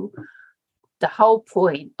to the whole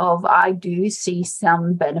point of I do see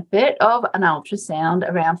some benefit of an ultrasound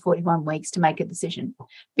around 41 weeks to make a decision.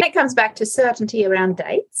 It comes back to certainty around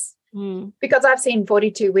dates, because I've seen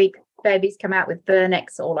 42-week babies come out with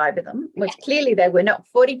Burnex all over them, which clearly they were not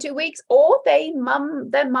 42 weeks, or their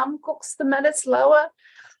mum cooks them at a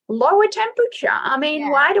lower temperature. I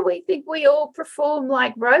mean, why do we think we all perform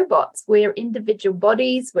like robots? We're individual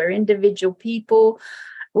bodies, we're individual people.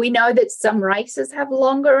 We know that some races have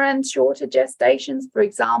longer and shorter gestations. For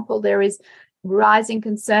example, there is rising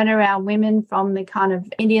concern around women from the kind of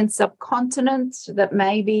Indian subcontinent that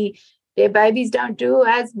maybe their babies don't do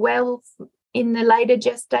as well in the later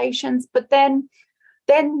gestations. But then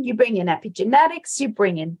you bring in epigenetics, you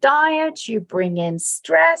bring in diet, you bring in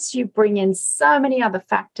stress, you bring in so many other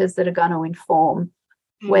factors that are going to inform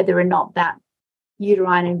whether or not that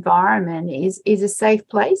uterine environment is a safe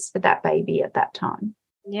place for that baby at that time.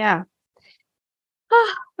 Yeah.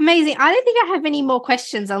 Oh, amazing. I don't think I have any more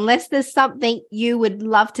questions unless there's something you would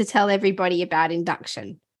love to tell everybody about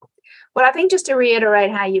induction. Well, I think just to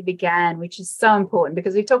reiterate how you began, which is so important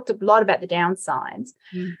because we talked a lot about the downsides.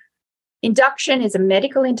 Induction is a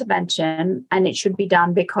medical intervention and it should be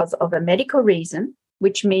done because of a medical reason,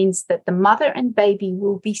 which means that the mother and baby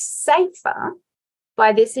will be safer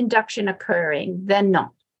by this induction occurring than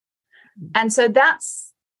not. And so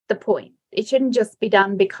that's the point. It shouldn't just be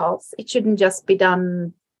done because, it shouldn't just be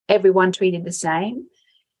done everyone treated the same,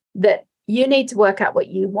 that you need to work out what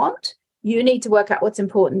you want. You need to work out what's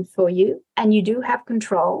important for you, and you do have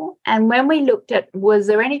control. And when we looked at, was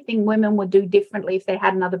there anything women would do differently if they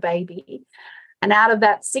had another baby? And out of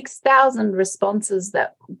that 6,000 responses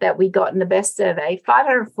that we got in the BEST survey,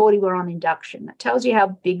 540 were on induction. That tells you how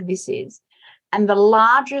big this is. And the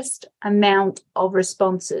largest amount of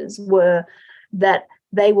responses were that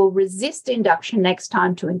they will resist induction next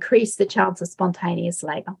time to increase the chance of spontaneous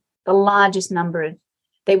labor. The largest number of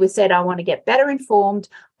they were said, I want to get better informed,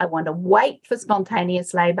 I want to wait for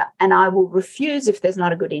spontaneous labor, and I will refuse if there's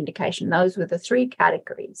not a good indication. Those were the 3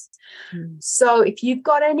 categories. So if you've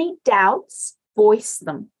got any doubts, voice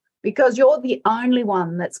them, because you're the only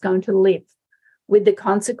one that's going to live with the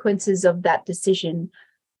consequences of that decision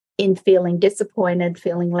in feeling disappointed,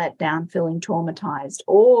 feeling let down, feeling traumatized,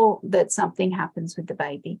 or that something happens with the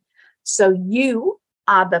baby. So you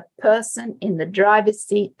are the person in the driver's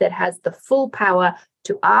seat that has the full power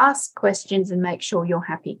to ask questions and make sure you're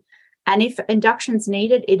happy. And if induction's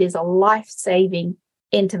needed, it is a life-saving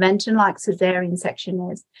intervention like cesarean section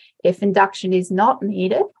is. If induction is not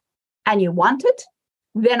needed and you want it,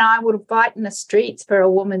 then I would fight in the streets for a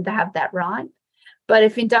woman to have that right. But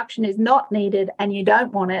if induction is not needed and you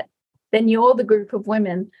don't want it, then you're the group of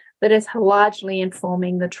women that is largely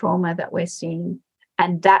informing the trauma that we're seeing.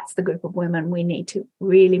 And that's the group of women we need to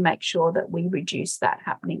really make sure that we reduce that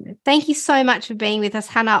happening. Thank you so much for being with us,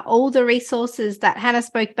 Hannah. All the resources that Hannah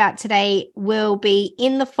spoke about today will be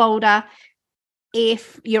in the folder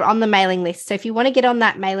if you're on the mailing list. So if you want to get on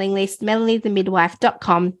that mailing list,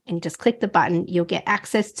 melaniethemidwife.com, and just click the button, you'll get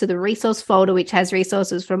access to the resource folder, which has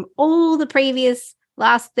resources from all the previous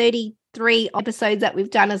last 33 episodes that we've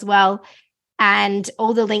done as well. And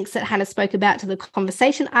all the links that Hannah spoke about to the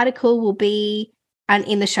conversation article will be and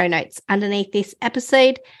in the show notes underneath this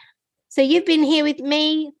episode. So you've been here with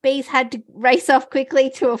me. Bees had to race off quickly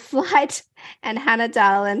to a flight, and Hannah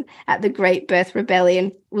Darlin at the Great Birth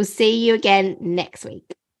Rebellion. We'll see you again next week.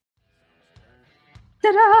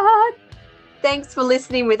 Ta-da! Thanks for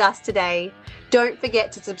listening with us today. Don't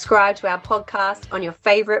forget to subscribe to our podcast on your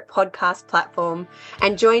favourite podcast platform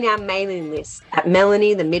and join our mailing list at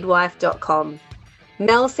melaniethemidwife.com.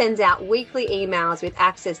 Mel sends out weekly emails with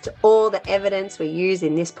access to all the evidence we use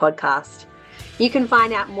in this podcast. You can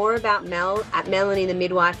find out more about Mel at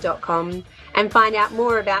melaniethemidwife.com and find out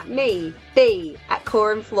more about me, Bea, at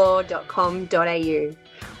coreandfloor.com.au.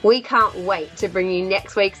 We can't wait to bring you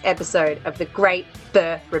next week's episode of The Great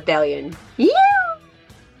Birth Rebellion. Yeah!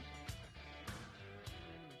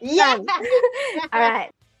 Yeah! All right.